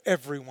description of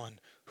everyone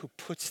who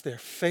puts their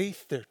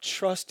faith, their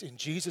trust in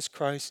Jesus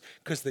Christ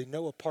because they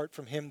know apart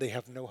from Him they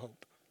have no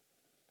hope.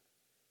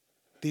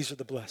 These are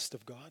the blessed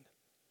of God.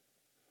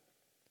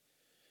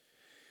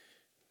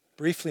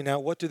 Briefly now,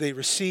 what do they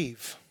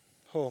receive?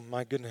 Oh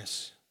my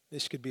goodness,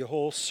 this could be a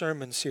whole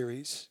sermon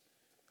series.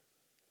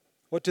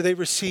 What do they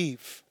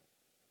receive?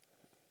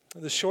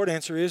 The short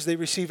answer is they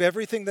receive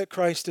everything that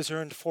Christ has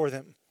earned for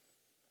them.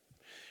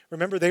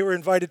 Remember, they were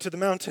invited to the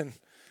mountain.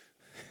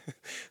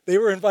 They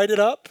were invited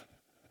up.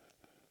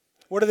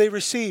 What do they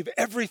receive?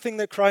 Everything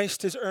that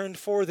Christ has earned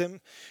for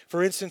them.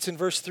 For instance, in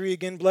verse 3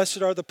 again,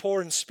 blessed are the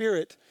poor in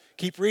spirit.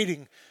 Keep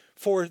reading.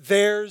 For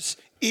theirs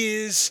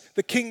is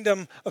the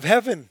kingdom of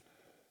heaven.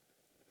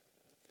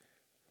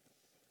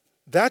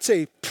 That's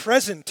a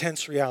present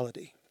tense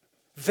reality.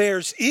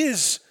 Theirs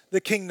is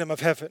the kingdom of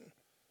heaven.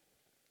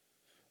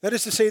 That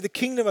is to say, the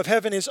kingdom of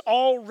heaven is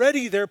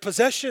already their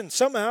possession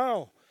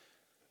somehow.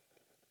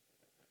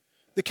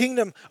 The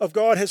kingdom of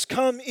God has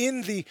come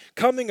in the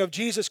coming of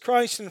Jesus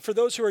Christ, and for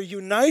those who are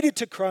united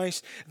to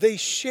Christ, they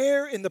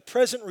share in the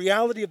present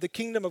reality of the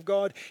kingdom of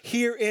God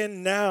here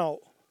and now.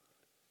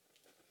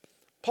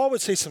 Paul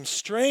would say some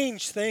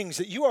strange things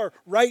that you are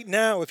right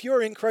now, if you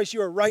are in Christ,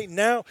 you are right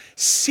now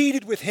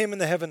seated with Him in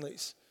the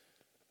heavenlies.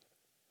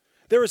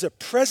 There is a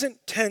present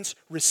tense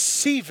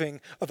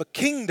receiving of a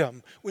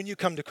kingdom when you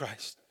come to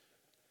Christ.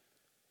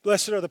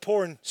 Blessed are the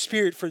poor in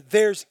spirit, for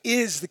theirs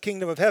is the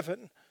kingdom of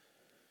heaven.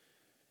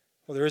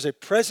 Well, there is a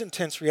present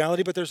tense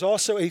reality, but there's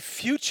also a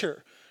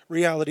future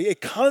reality, a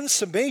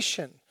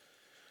consummation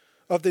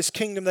of this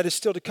kingdom that is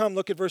still to come.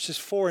 Look at verses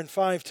 4 and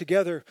 5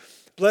 together.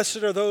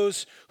 Blessed are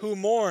those who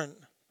mourn.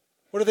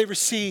 What do they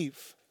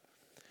receive?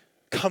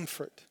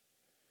 Comfort.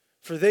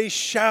 For they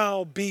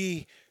shall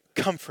be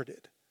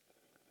comforted.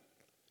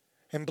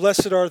 And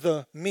blessed are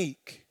the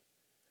meek.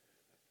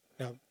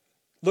 Now,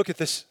 look at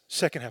this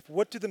second half.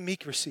 What do the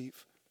meek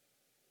receive?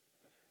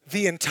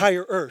 The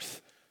entire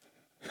earth.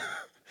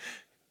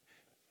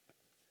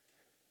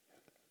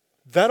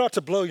 That ought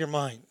to blow your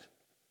mind.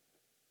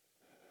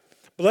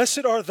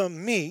 Blessed are the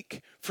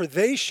meek, for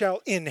they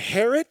shall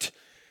inherit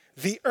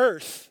the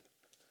earth.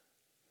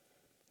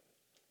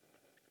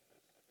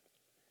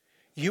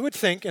 You would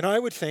think, and I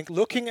would think,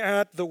 looking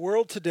at the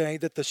world today,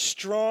 that the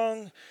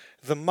strong,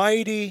 the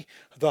mighty,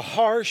 the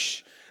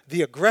harsh,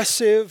 the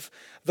aggressive,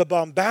 the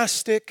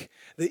bombastic,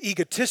 the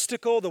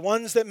egotistical, the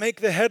ones that make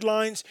the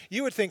headlines,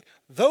 you would think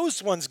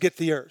those ones get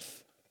the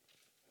earth.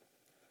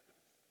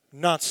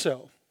 Not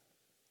so.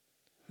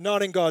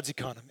 Not in God's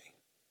economy.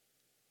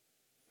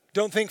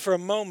 Don't think for a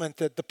moment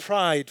that the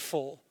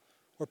prideful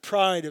or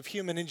pride of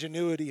human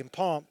ingenuity and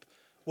pomp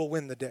will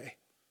win the day.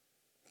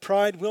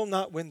 Pride will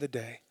not win the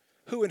day.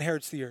 Who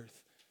inherits the earth?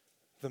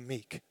 The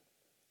meek.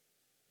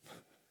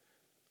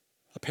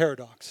 A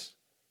paradox.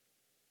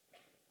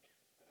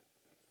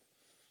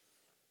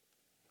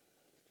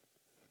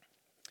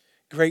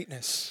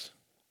 Greatness.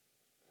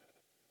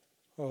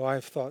 Oh,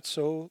 I've thought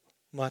so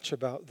much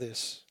about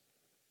this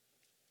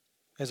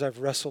as I've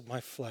wrestled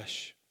my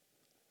flesh.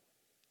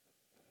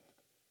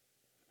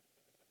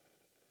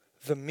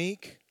 The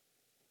meek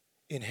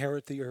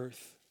inherit the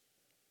earth.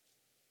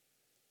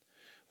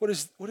 What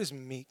is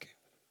meek?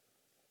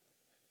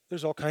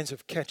 There's all kinds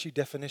of catchy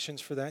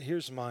definitions for that.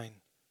 Here's mine.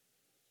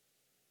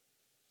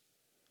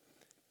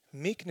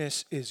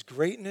 Meekness is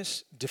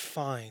greatness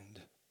defined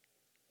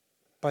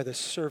by the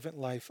servant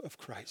life of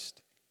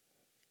Christ.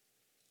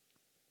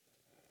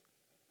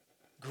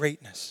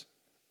 Greatness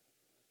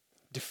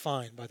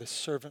defined by the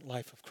servant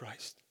life of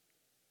Christ.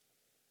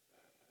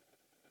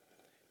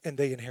 And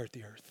they inherit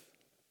the earth.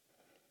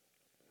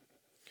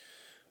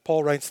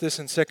 Paul writes this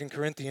in 2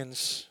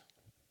 Corinthians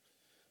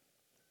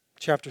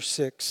chapter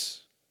 6.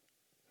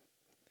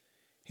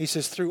 He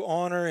says, through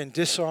honor and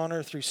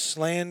dishonor, through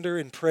slander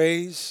and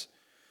praise,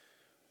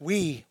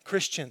 we,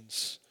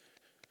 Christians,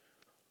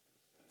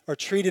 are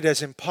treated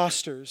as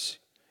impostors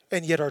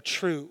and yet are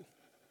true,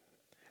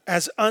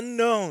 as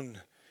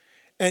unknown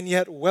and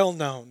yet well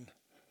known,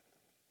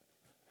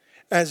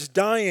 as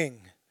dying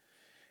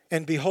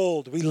and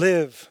behold, we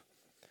live,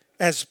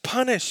 as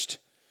punished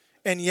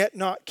and yet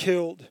not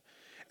killed,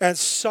 as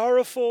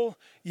sorrowful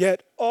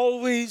yet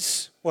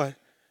always, what?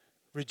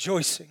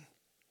 Rejoicing,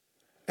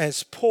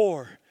 as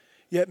poor,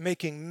 yet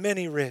making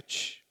many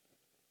rich,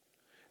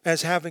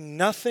 as having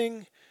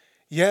nothing,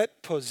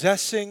 yet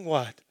possessing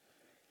what?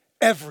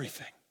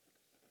 Everything.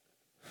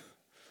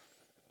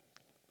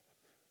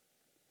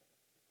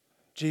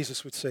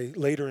 Jesus would say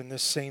later in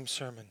this same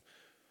sermon,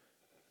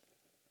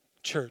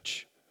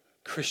 church,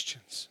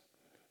 Christians,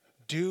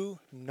 do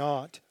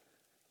not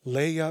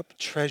lay up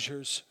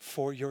treasures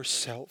for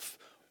yourself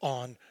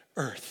on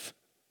earth.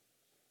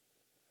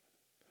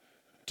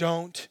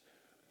 Don't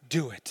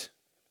do it.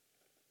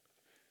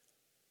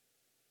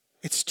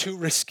 It's too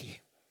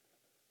risky.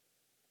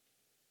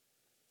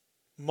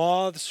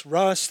 Moths,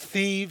 rust,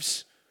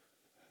 thieves,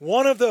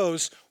 one of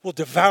those will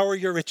devour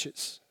your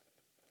riches.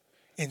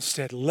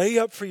 Instead, lay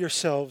up for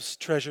yourselves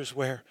treasures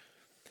where?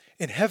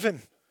 In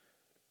heaven.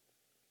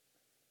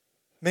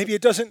 Maybe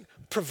it doesn't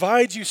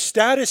provide you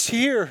status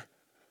here,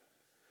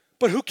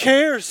 but who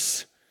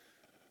cares?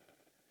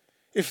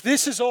 If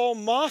this is all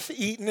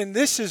moth-eaten and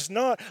this is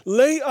not,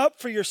 lay up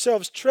for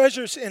yourselves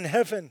treasures in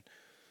heaven.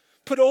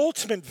 Put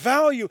ultimate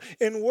value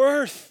and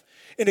worth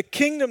in a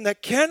kingdom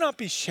that cannot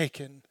be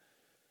shaken.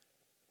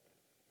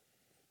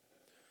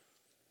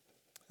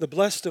 The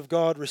blessed of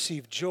God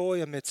receive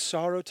joy amidst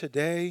sorrow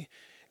today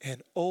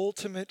and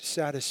ultimate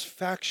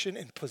satisfaction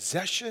and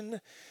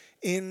possession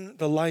in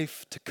the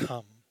life to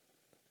come.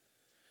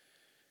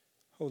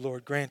 O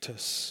Lord, grant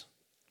us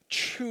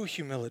true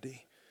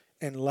humility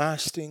and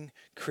lasting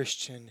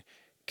Christian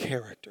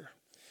character.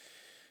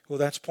 Well,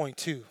 that's point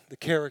 2, the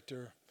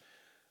character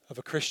of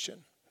a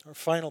Christian. Our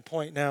final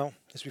point now,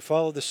 as we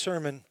follow the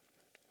sermon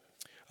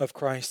of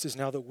Christ, is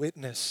now the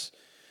witness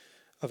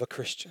of a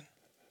Christian.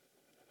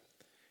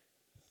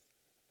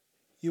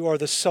 You are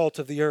the salt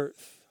of the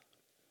earth.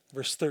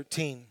 Verse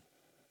 13.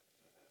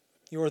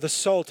 You are the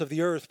salt of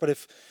the earth, but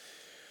if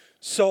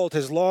salt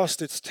has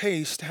lost its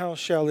taste, how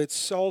shall its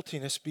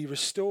saltiness be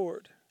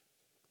restored?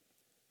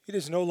 It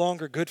is no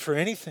longer good for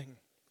anything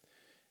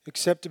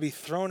except to be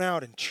thrown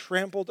out and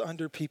trampled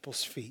under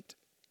people's feet.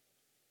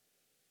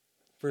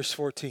 Verse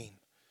 14.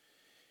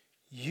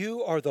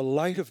 You are the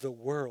light of the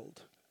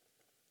world.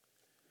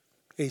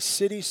 A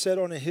city set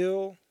on a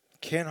hill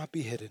cannot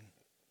be hidden.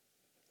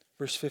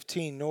 Verse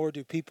 15, nor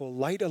do people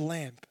light a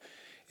lamp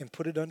and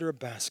put it under a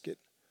basket,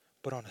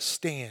 but on a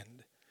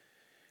stand,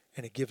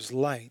 and it gives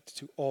light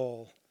to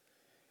all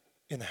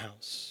in the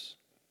house.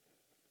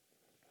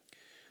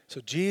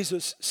 So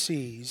Jesus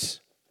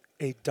sees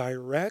a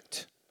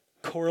direct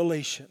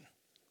correlation,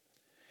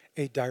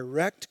 a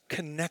direct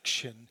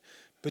connection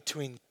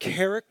between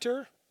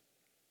character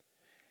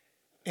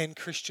and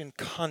Christian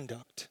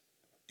conduct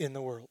in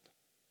the world.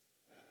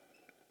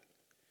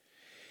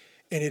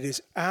 And it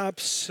is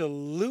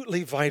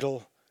absolutely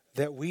vital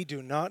that we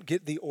do not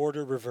get the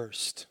order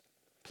reversed.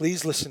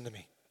 Please listen to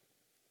me.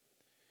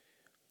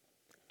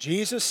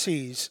 Jesus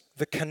sees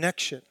the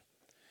connection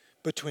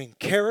between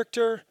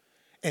character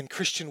and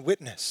Christian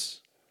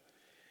witness.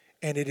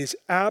 And it is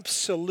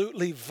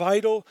absolutely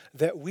vital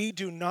that we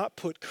do not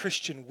put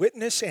Christian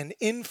witness and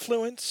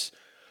influence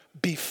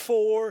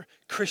before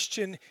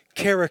Christian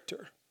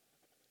character.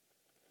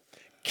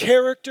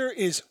 Character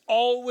is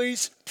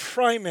always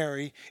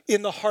primary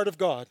in the heart of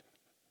God.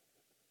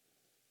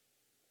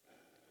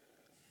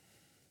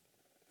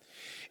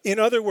 In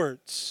other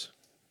words,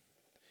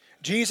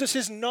 Jesus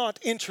is not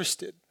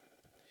interested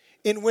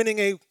in winning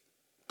a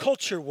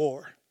culture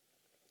war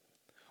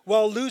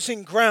while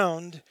losing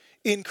ground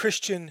in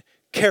Christian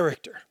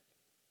character.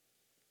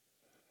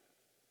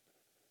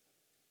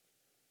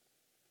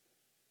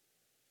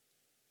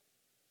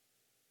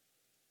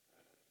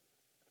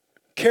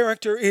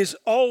 Character is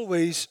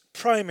always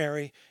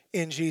primary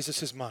in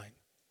Jesus' mind.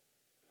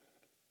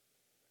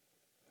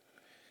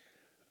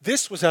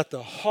 This was at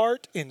the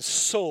heart and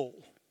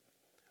soul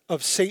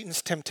of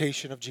Satan's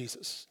temptation of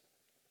Jesus.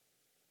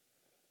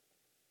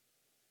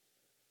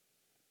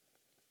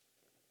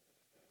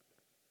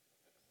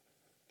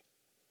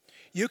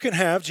 You can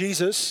have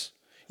Jesus,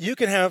 you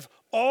can have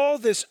all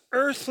this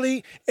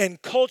earthly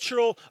and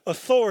cultural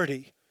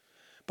authority,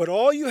 but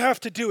all you have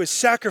to do is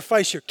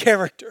sacrifice your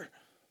character.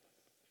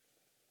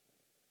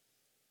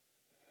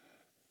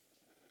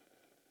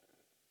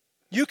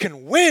 You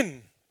can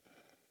win,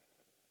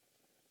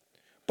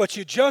 but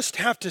you just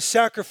have to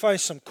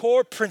sacrifice some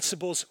core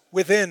principles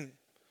within.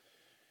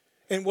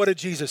 And what did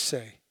Jesus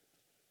say?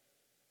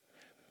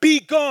 Be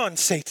gone,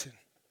 Satan.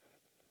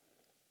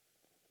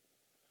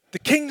 The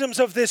kingdoms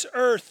of this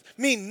earth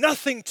mean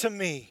nothing to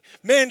me.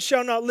 Man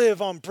shall not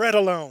live on bread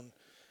alone,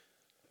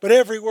 but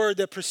every word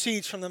that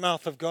proceeds from the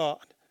mouth of God.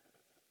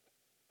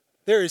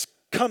 There is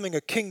coming a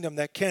kingdom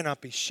that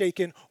cannot be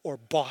shaken or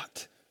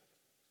bought.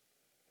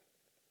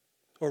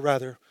 Or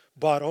rather,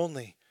 bought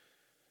only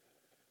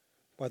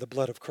by the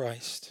blood of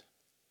Christ.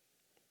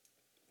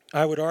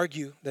 I would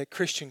argue that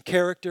Christian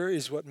character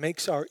is what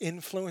makes our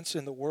influence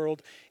in the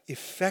world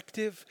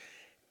effective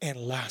and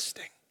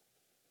lasting.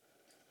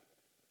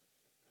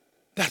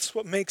 That's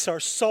what makes our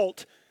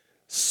salt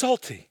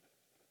salty.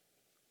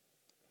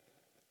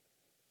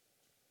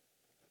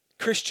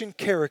 Christian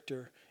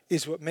character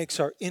is what makes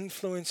our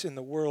influence in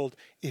the world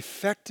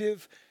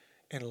effective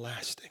and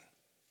lasting.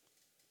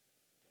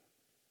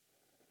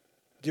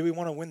 Do we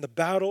want to win the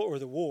battle or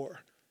the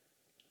war?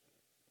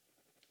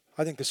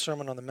 I think the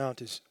Sermon on the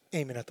Mount is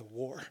aiming at the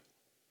war.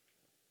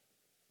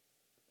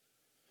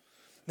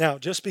 Now,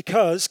 just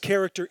because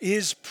character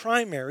is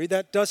primary,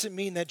 that doesn't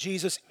mean that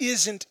Jesus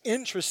isn't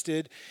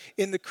interested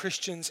in the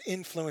Christian's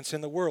influence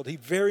in the world. He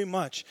very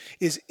much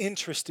is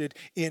interested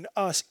in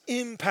us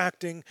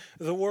impacting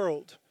the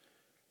world.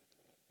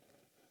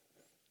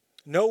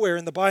 Nowhere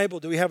in the Bible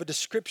do we have a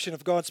description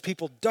of God's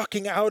people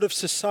ducking out of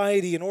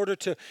society in order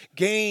to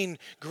gain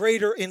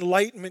greater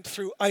enlightenment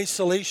through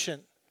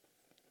isolation.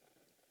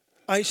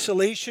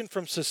 Isolation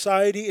from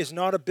society is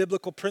not a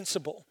biblical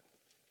principle.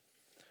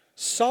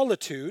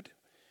 Solitude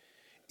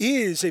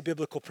is a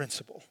biblical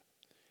principle,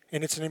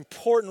 and it's an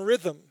important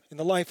rhythm in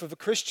the life of a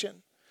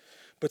Christian.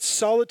 But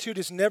solitude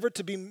is never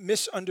to be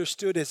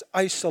misunderstood as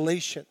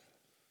isolation.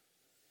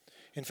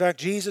 In fact,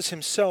 Jesus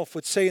himself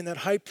would say in that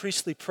high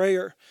priestly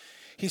prayer,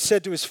 he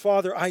said to his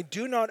Father, I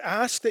do not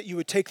ask that you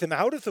would take them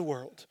out of the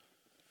world.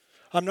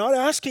 I'm not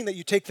asking that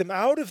you take them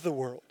out of the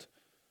world,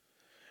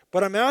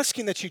 but I'm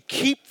asking that you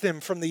keep them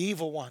from the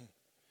evil one.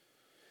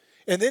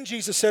 And then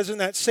Jesus says in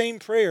that same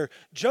prayer,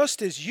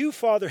 just as you,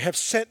 Father, have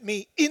sent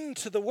me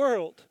into the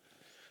world,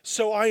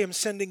 so I am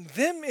sending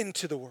them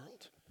into the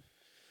world.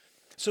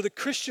 So the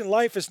Christian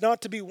life is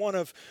not to be one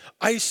of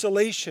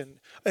isolation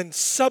and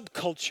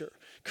subculture,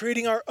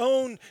 creating our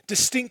own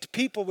distinct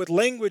people with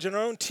language and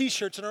our own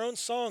t-shirts and our own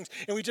songs,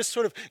 and we just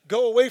sort of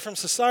go away from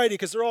society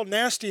because they're all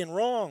nasty and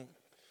wrong.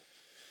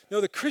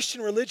 No, the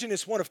Christian religion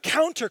is one of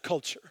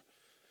counterculture,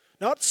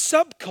 not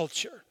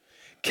subculture,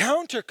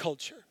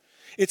 counterculture.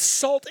 It's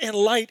salt and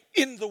light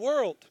in the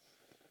world.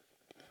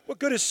 What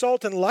good is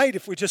salt and light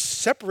if we just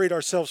separate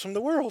ourselves from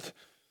the world?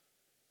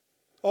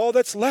 All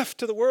that's left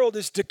to the world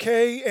is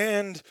decay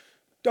and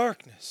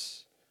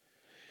darkness.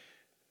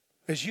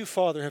 As you,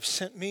 Father, have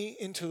sent me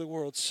into the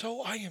world,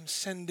 so I am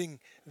sending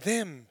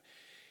them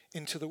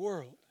into the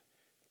world.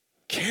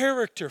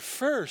 Character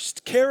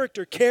first.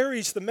 Character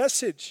carries the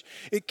message.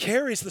 It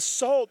carries the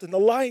salt and the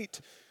light.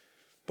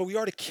 But we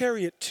are to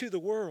carry it to the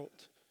world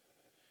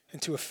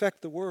and to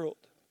affect the world.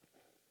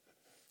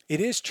 It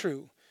is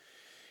true.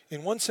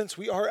 In one sense,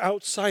 we are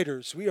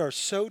outsiders. We are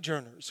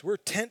sojourners. We're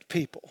tent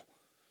people.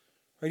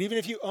 Right? Even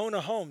if you own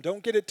a home,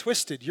 don't get it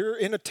twisted. You're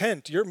in a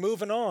tent. You're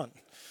moving on.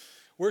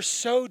 We're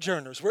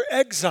sojourners. We're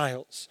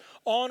exiles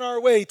on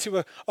our way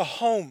to a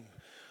home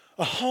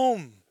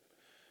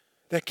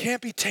that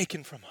can't be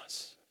taken from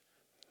us.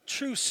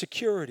 True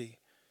security.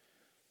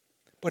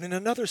 But in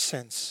another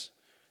sense,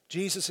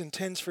 Jesus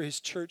intends for his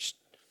church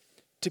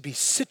to be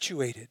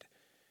situated,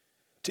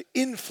 to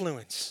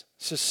influence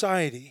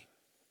society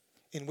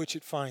in which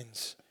it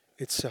finds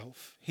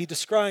itself. He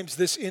describes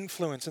this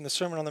influence in the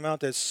Sermon on the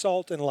Mount as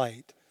salt and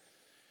light.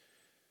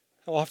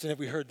 How often have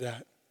we heard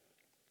that?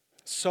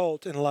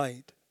 Salt and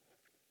light.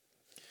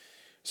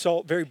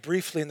 Salt, very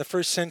briefly, in the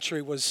first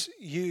century was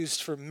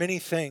used for many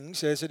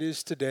things, as it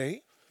is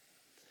today.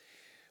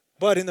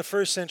 But in the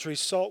first century,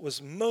 salt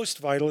was most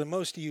vital and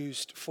most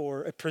used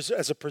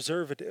as a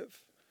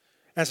preservative,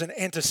 as an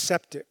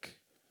antiseptic.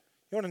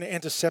 You know what an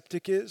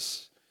antiseptic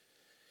is?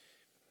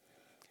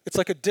 It's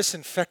like a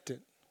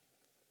disinfectant.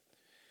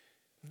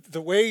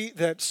 The way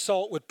that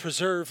salt would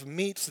preserve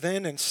meats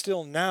then and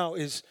still now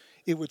is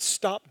it would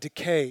stop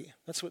decay.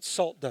 That's what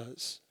salt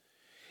does.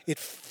 It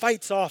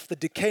fights off the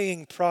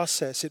decaying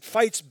process. It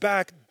fights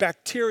back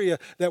bacteria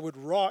that would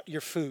rot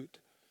your food.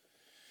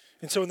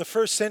 And so in the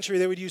first century,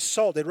 they would use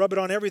salt. They'd rub it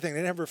on everything. They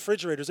didn't have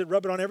refrigerators. They'd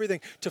rub it on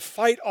everything to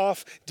fight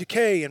off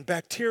decay and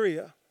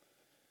bacteria.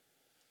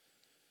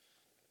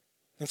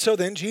 And so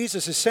then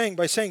Jesus is saying,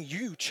 by saying,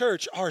 you,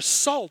 church, are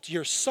salt.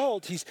 You're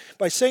salt.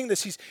 By saying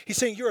this, he's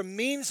saying you're a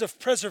means of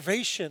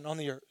preservation on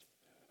the earth.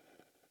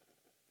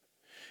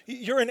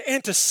 You're an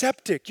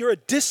antiseptic. You're a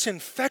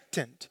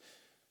disinfectant.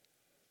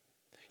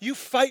 You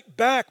fight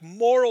back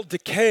moral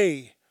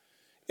decay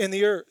in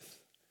the earth.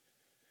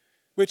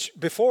 Which,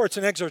 before it's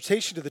an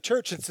exhortation to the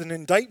church, it's an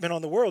indictment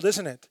on the world,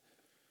 isn't it?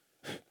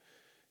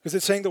 Because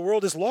it's saying the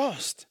world is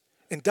lost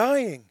and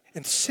dying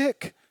and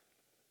sick.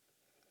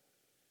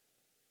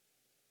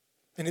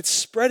 And it's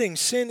spreading.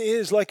 Sin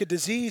is like a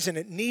disease and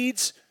it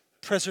needs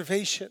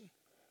preservation.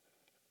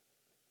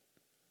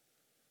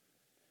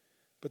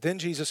 But then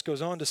Jesus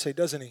goes on to say,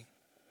 doesn't he?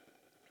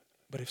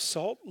 But if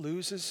salt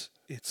loses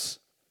its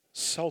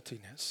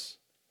saltiness,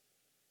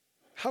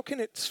 how can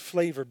its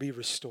flavor be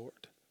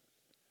restored?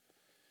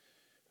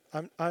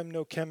 I'm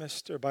no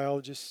chemist or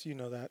biologist, you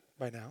know that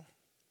by now.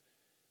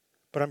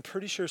 But I'm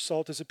pretty sure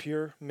salt is a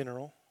pure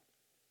mineral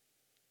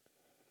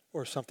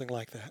or something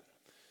like that.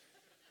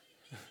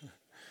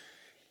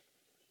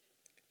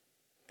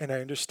 And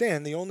I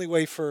understand the only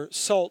way for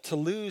salt to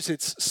lose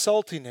its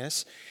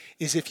saltiness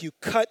is if you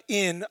cut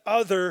in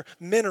other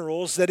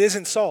minerals that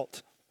isn't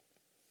salt.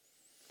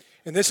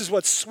 And this is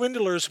what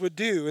swindlers would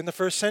do in the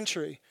first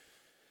century.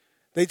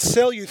 They'd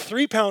sell you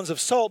 3 pounds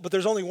of salt, but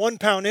there's only 1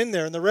 pound in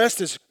there, and the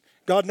rest is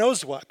God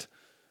knows what.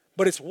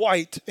 but it's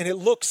white and it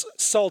looks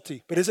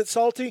salty. But is it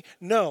salty?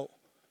 No.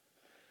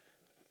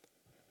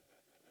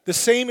 The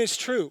same is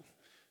true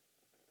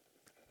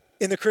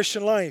in the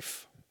Christian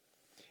life.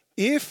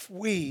 If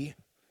we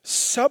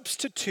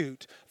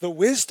substitute the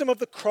wisdom of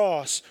the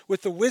cross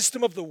with the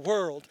wisdom of the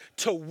world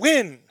to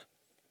win,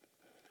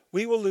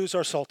 we will lose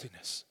our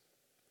saltiness.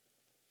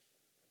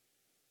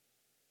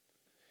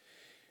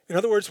 In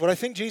other words, what I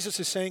think Jesus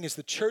is saying is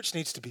the church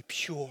needs to be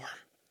pure.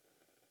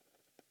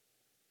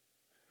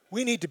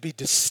 We need to be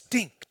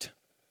distinct,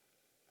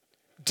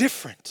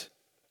 different,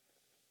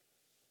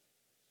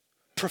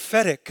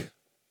 prophetic.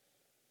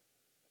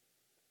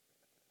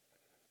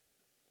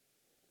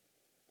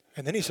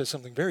 And then he says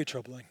something very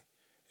troubling.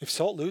 If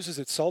salt loses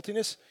its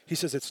saltiness, he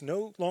says it's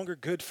no longer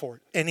good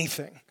for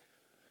anything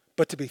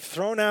but to be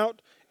thrown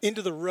out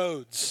into the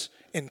roads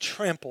and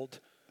trampled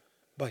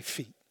by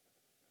feet.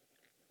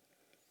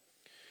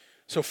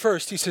 So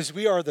first, he says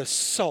we are the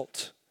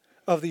salt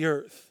of the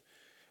earth.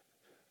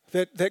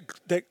 That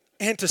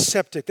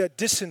antiseptic, that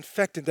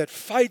disinfectant, that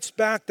fights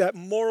back that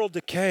moral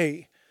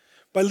decay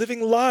by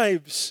living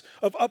lives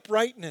of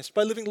uprightness,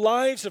 by living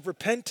lives of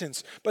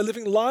repentance, by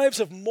living lives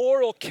of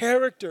moral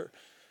character.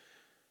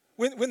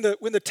 When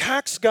the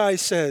tax guy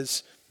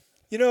says,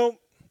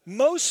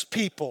 most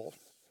people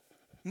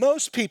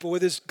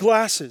with his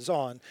glasses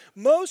on,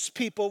 most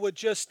people would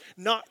just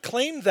not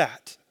claim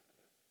that.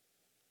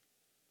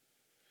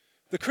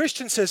 The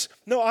Christian says,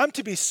 no, I'm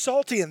to be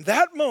salty in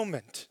that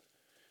moment.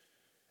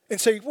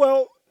 And say,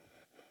 well,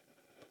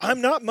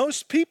 I'm not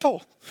most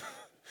people.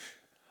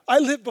 I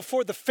live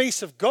before the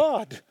face of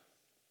God.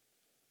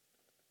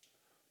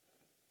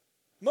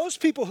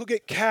 Most people who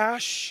get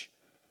cash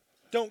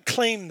don't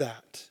claim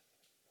that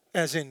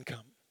as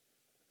income.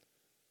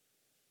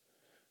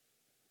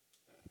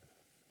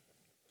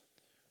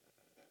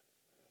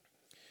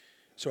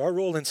 So our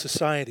role in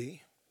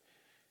society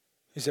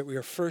is that we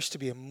are first to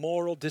be a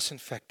moral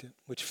disinfectant,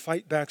 which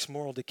fight back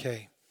moral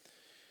decay.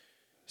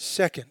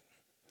 Second,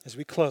 as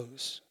we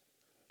close,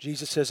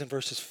 Jesus says in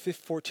verses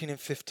 14 and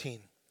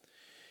 15,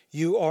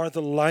 you are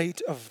the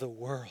light of the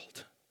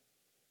world.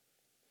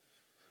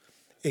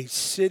 A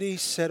city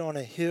set on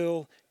a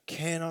hill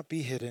cannot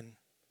be hidden,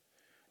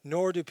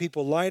 nor do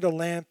people light a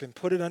lamp and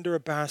put it under a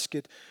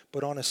basket,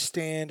 but on a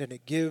stand, and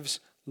it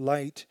gives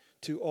light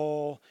to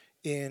all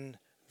in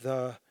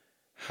the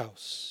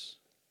house.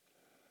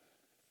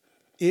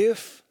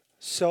 If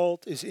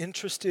salt is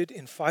interested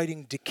in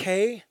fighting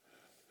decay,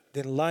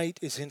 then light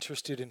is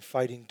interested in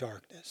fighting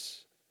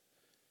darkness.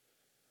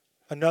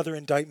 Another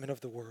indictment of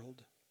the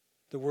world.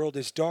 The world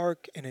is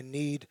dark and in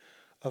need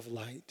of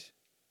light.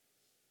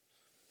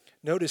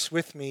 Notice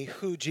with me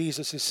who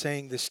Jesus is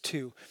saying this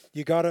to.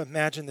 You got to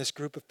imagine this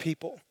group of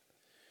people.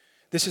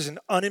 This is an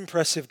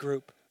unimpressive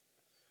group.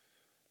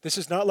 This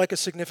is not like a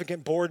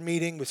significant board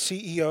meeting with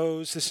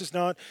CEOs. This is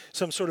not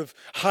some sort of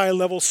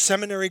high-level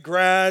seminary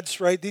grads,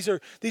 right? These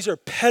are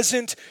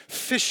peasant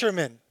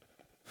fishermen.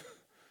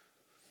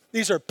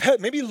 These are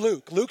maybe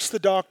Luke. Luke's the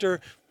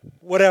doctor,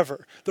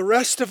 whatever. The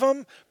rest of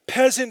them,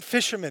 peasant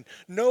fishermen,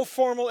 no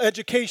formal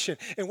education.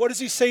 And what does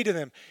he say to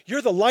them?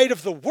 You're the light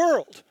of the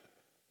world.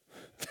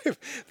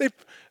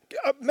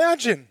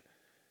 Imagine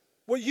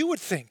what you would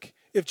think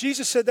if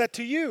Jesus said that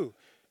to you.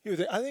 You would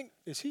think, I think,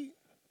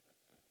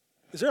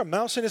 is there a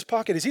mouse in his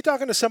pocket? Is he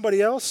talking to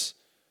somebody else?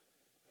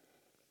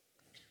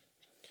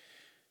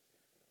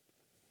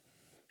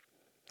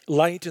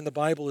 Light in the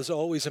Bible is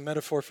always a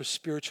metaphor for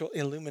spiritual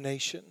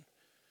illumination,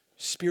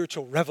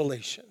 spiritual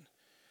revelation.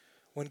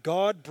 When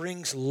God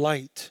brings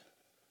light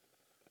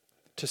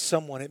to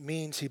someone, it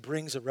means he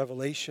brings a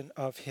revelation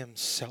of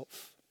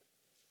himself.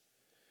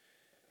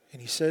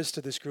 And he says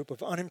to this group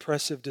of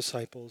unimpressive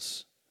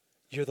disciples,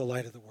 you're the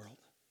light of the world.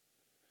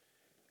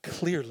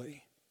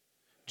 Clearly,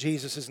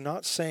 Jesus is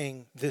not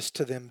saying this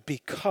to them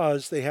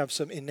because they have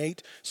some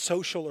innate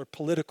social or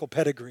political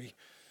pedigree.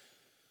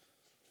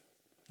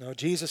 No,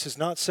 Jesus is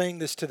not saying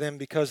this to them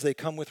because they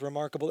come with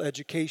remarkable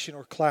education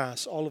or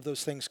class. All of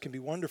those things can be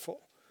wonderful.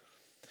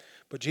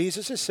 But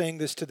Jesus is saying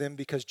this to them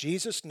because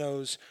Jesus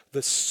knows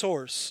the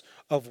source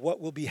of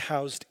what will be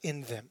housed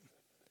in them.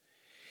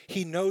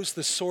 He knows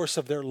the source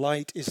of their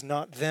light is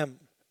not them.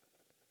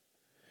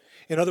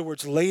 In other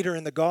words, later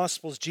in the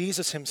Gospels,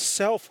 Jesus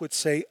himself would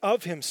say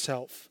of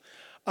himself,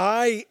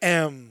 I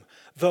am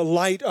the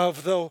light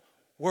of the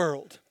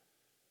world.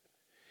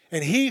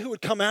 And he who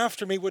would come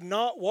after me would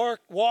not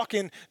walk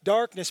in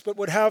darkness, but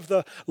would have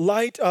the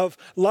light of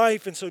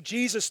life. And so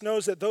Jesus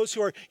knows that those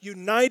who are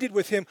united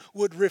with him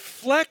would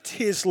reflect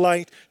his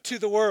light to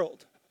the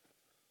world.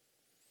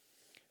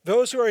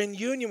 Those who are in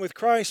union with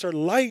Christ are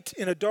light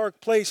in a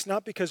dark place,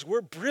 not because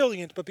we're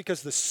brilliant, but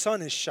because the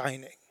sun is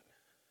shining.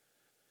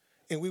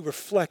 And we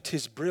reflect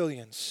his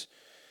brilliance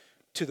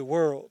to the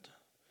world.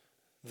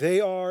 They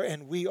are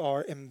and we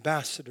are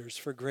ambassadors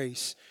for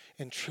grace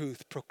and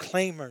truth,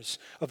 proclaimers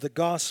of the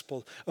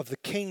gospel of the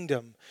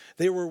kingdom.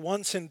 They were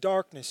once in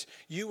darkness.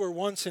 You were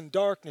once in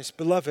darkness,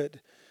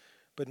 beloved,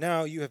 but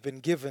now you have been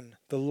given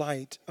the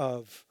light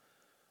of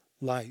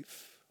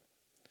life.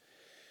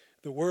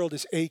 The world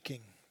is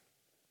aching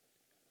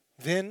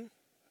then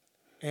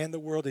and the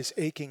world is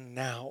aching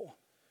now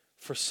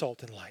for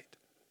salt and light.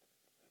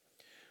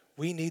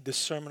 We need the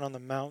Sermon on the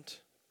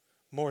Mount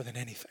more than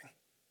anything.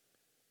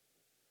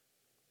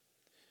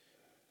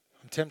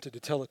 I'm tempted to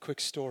tell a quick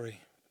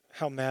story.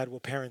 How mad will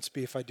parents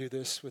be if I do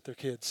this with their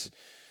kids?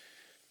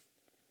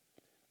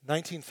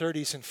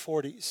 1930s and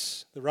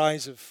 40s, the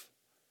rise of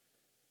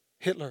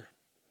Hitler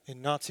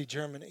in Nazi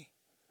Germany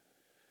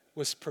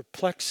was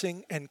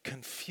perplexing and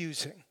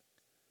confusing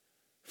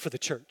for the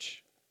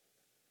church.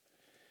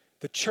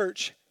 The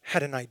church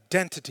had an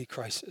identity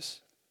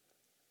crisis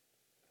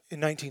in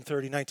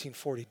 1930,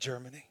 1940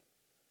 Germany.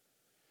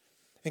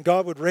 And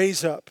God would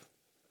raise up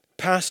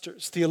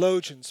pastors,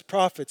 theologians,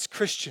 prophets,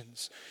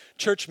 Christians,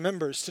 church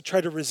members to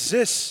try to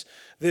resist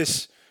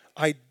this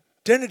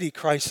identity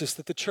crisis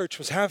that the church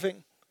was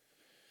having.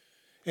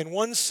 And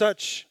one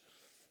such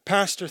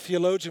pastor,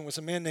 theologian was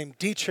a man named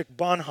Dietrich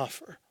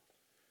Bonhoeffer.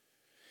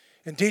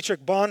 And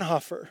Dietrich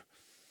Bonhoeffer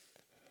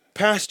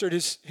pastored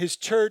his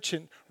church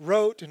and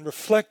wrote and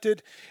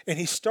reflected, and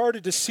he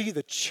started to see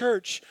the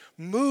church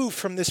move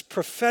from this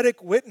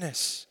prophetic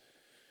witness.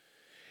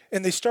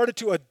 And they started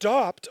to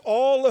adopt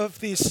all of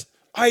these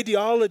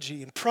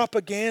ideology and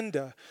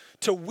propaganda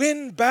to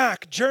win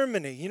back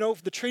Germany. You know,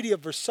 the Treaty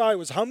of Versailles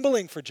was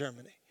humbling for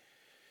Germany.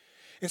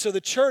 And so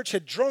the church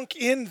had drunk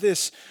in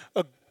this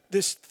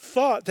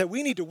thought that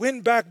we need to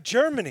win back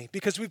Germany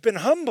because we've been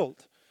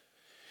humbled.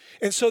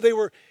 And so they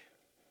were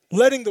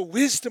letting the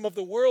wisdom of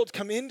the world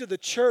come into the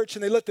church,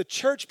 and they let the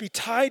church be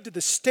tied to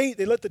the state.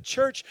 They let the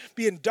church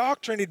be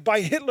indoctrinated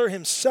by Hitler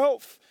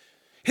himself.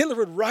 Hitler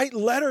would write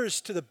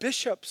letters to the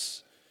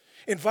bishops,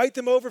 invite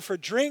them over for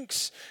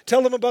drinks,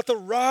 tell them about the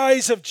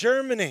rise of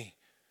Germany.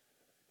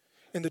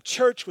 And the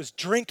church was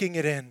drinking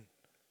it in.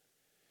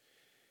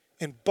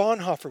 And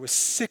Bonhoeffer was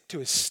sick to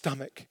his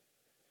stomach.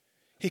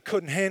 He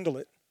couldn't handle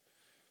it.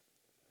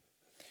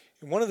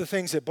 And one of the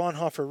things that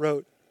Bonhoeffer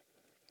wrote,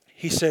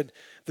 he said,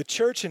 the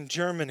church in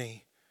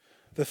Germany,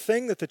 the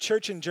thing that the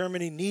church in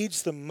Germany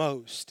needs the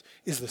most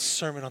is the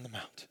Sermon on the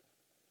Mount.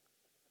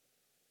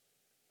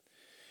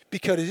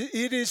 Because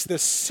it is the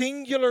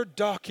singular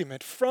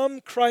document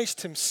from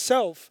Christ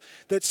himself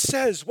that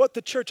says what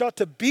the church ought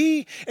to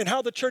be and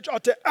how the church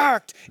ought to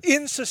act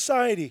in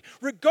society,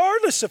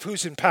 regardless of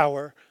who's in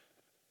power,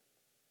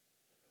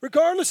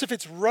 regardless if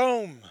it's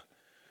Rome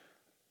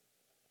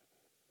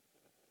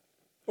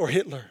or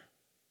Hitler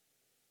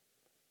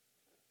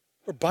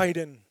or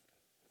Biden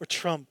or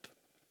Trump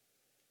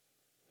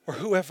or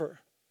whoever.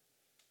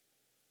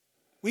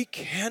 We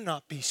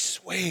cannot be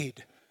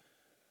swayed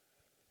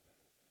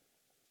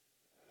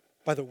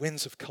by the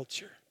winds of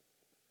culture.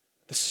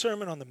 The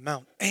Sermon on the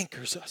Mount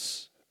anchors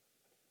us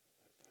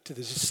to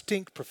the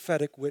distinct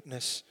prophetic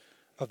witness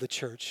of the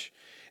church.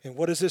 And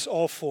what is this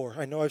all for?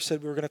 I know I've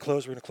said we were going to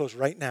close. We're going to close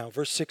right now.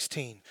 Verse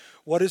 16.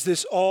 What is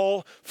this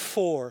all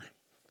for?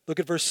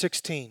 Look at verse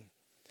 16.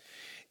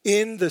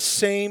 In the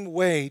same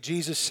way,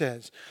 Jesus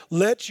says,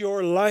 let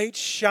your light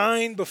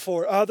shine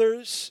before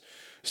others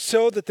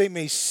so that they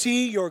may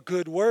see your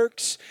good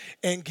works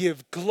and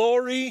give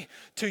glory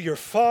to your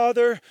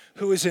Father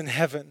who is in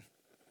heaven.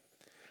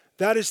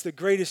 That is the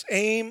greatest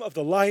aim of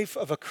the life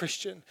of a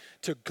Christian,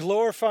 to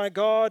glorify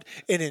God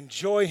and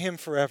enjoy him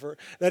forever.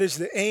 That is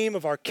the aim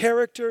of our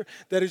character.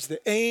 That is the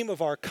aim of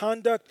our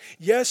conduct.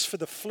 Yes, for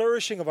the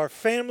flourishing of our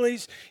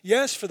families.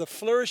 Yes, for the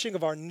flourishing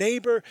of our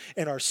neighbor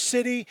and our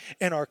city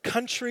and our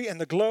country and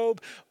the globe.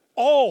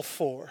 All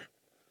for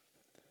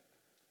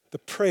the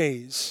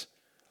praise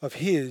of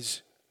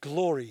his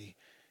glory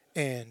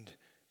and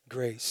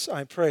grace.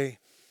 I pray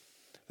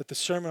that the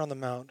Sermon on the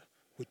Mount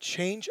would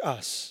change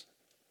us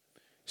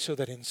so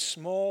that in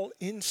small,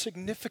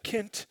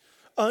 insignificant,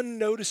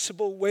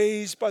 unnoticeable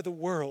ways by the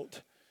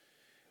world,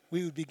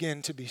 we would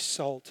begin to be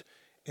salt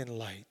and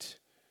light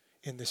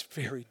in this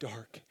very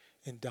dark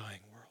and dying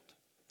world.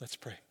 Let's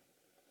pray.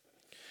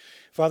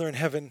 Father in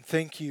heaven,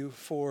 thank you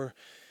for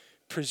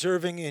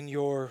preserving in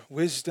your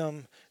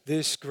wisdom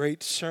this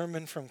great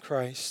sermon from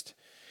Christ.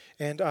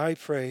 And I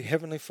pray,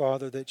 Heavenly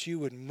Father, that you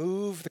would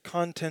move the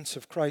contents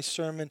of Christ's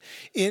sermon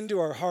into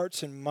our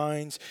hearts and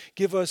minds.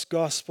 Give us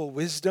gospel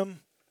wisdom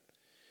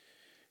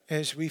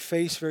as we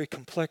face very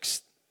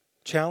complex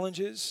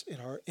challenges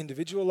in our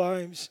individual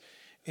lives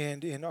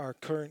and in our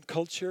current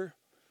culture.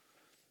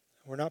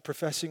 We're not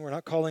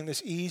calling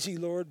this easy,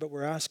 Lord, but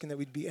we're asking that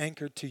we'd be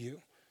anchored to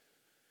you.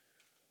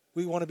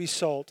 We want to be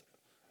salt,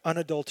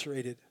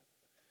 unadulterated.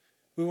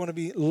 We want to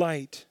be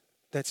light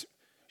that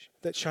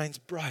shines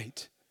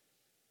bright.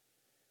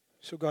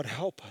 So God,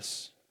 help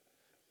us.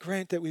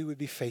 Grant that we would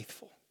be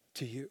faithful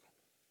to you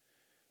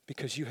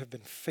because you have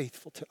been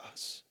faithful to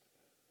us.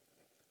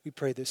 We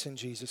pray this in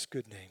Jesus'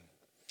 good name.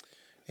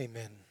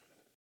 Amen.